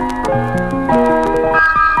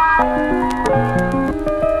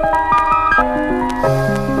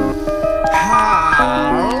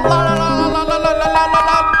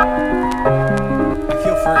 I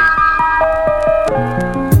feel free.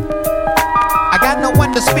 I got no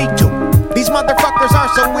one to speak to. These motherfuckers are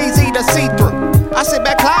so easy to see through. I sit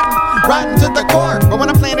back plotting, rotten to the core. But when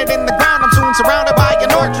I plant it in the ground, I'm soon surrounded by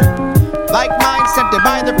an orchard. Like mine, tempted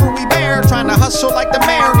by the fruity bear, trying to hustle like the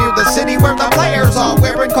mayor near the city where the players all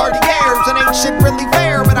wearing Cartiers. And ain't shit really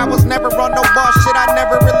fair, but I was never on no boss shit, I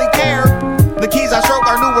never really cared. The keys I stroke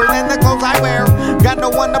are newer than the clothes I wear. Got no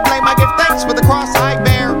one to blame, I give thanks for the cross I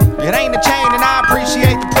bear. It ain't a chain and I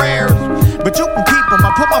appreciate the prayers, but you can keep them,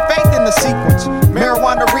 I put my faith in the sequence.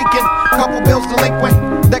 Marijuana reeking, couple bills delinquent.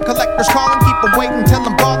 Debt collectors calling, keep them waiting till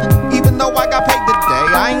I'm ballin'. Even though I got paid today,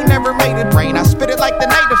 I ain't never made it rain. I spit it like the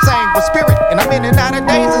native saying with spirit, and I'm in and out of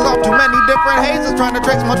dazes off too many different hazes, trying to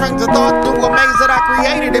trace my trains of thought through a maze that I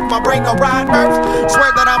created. If my brain don't ride verbs,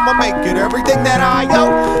 swear that I'ma make it. Everything that I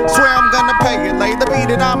owe, swear I'm gonna pay it. Lay the beat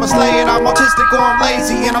and I'ma slay it. I'm autistic or I'm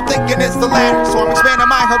lazy, and I'm thinking it's the latter. So I'm expanding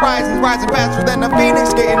my horizons, rising faster than a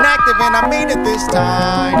phoenix, getting active, and I mean it this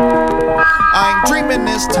time. I ain't dreaming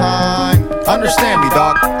this time. Understand me,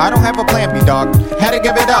 dog. I don't have a plan B, dog. Had to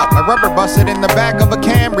give it up. My rubber busted in the back of a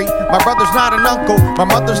Camry. My brother's not an uncle. My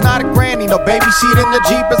mother's not a granny. No baby seat in the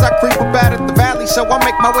Jeep as I creep up out of the valley. So I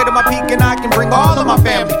make my way to my peak and I can bring all of my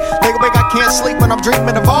family. Nigga, wake, I can't sleep when I'm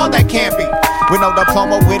dreaming of all that can be. With no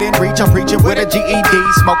diploma, within reach, I'm preaching with a GED.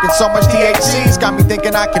 Smoking so much THC's got me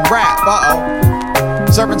thinking I can rap.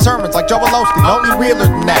 Serving sermons like Joel Osteen, only realer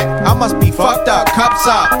than that. I must be fucked up, cups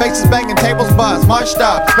up, faces banging, tables buzz, mushed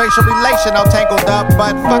up, spatial relation all tangled up,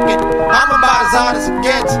 but fuck it, I'm about as hot as it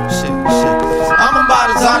gets. Shit. I'm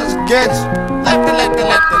about as hot as it gets. Lift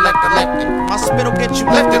it. My spit'll get you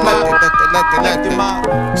lifted, lifted.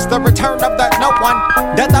 It's the return of the no one,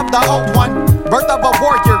 death of the old one, birth of a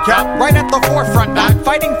warrior, yeah. Right at the forefront, I'm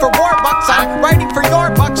fighting for war bucks, I'm writing for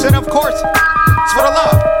your bucks, and of course, it's for the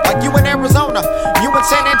love. Like you in Arizona, you in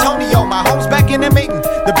San Antonio, my home's back in the meeting.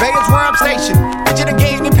 The Bay is where I'm stationed, fidgeting,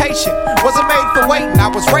 getting impatient. Wasn't made for waiting,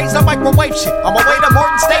 I was raised on microwave shit. On my way to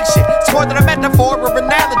Morton Station, it's more than a metaphor or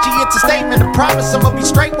analogy. It's a statement, a promise I'ma be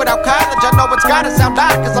straight without college. I know it's gotta sound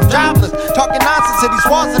odd cause I'm jobless, talking nonsense to these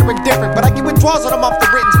walls that are indifferent, but I get withdrawals on them off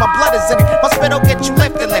the writtens. My blood is in it, my spit'll get you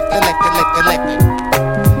lifted. Lifted.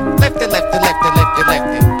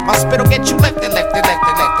 My spit'll get you lifted.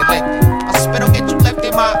 My spit'll get you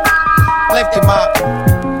lifted. lift him up.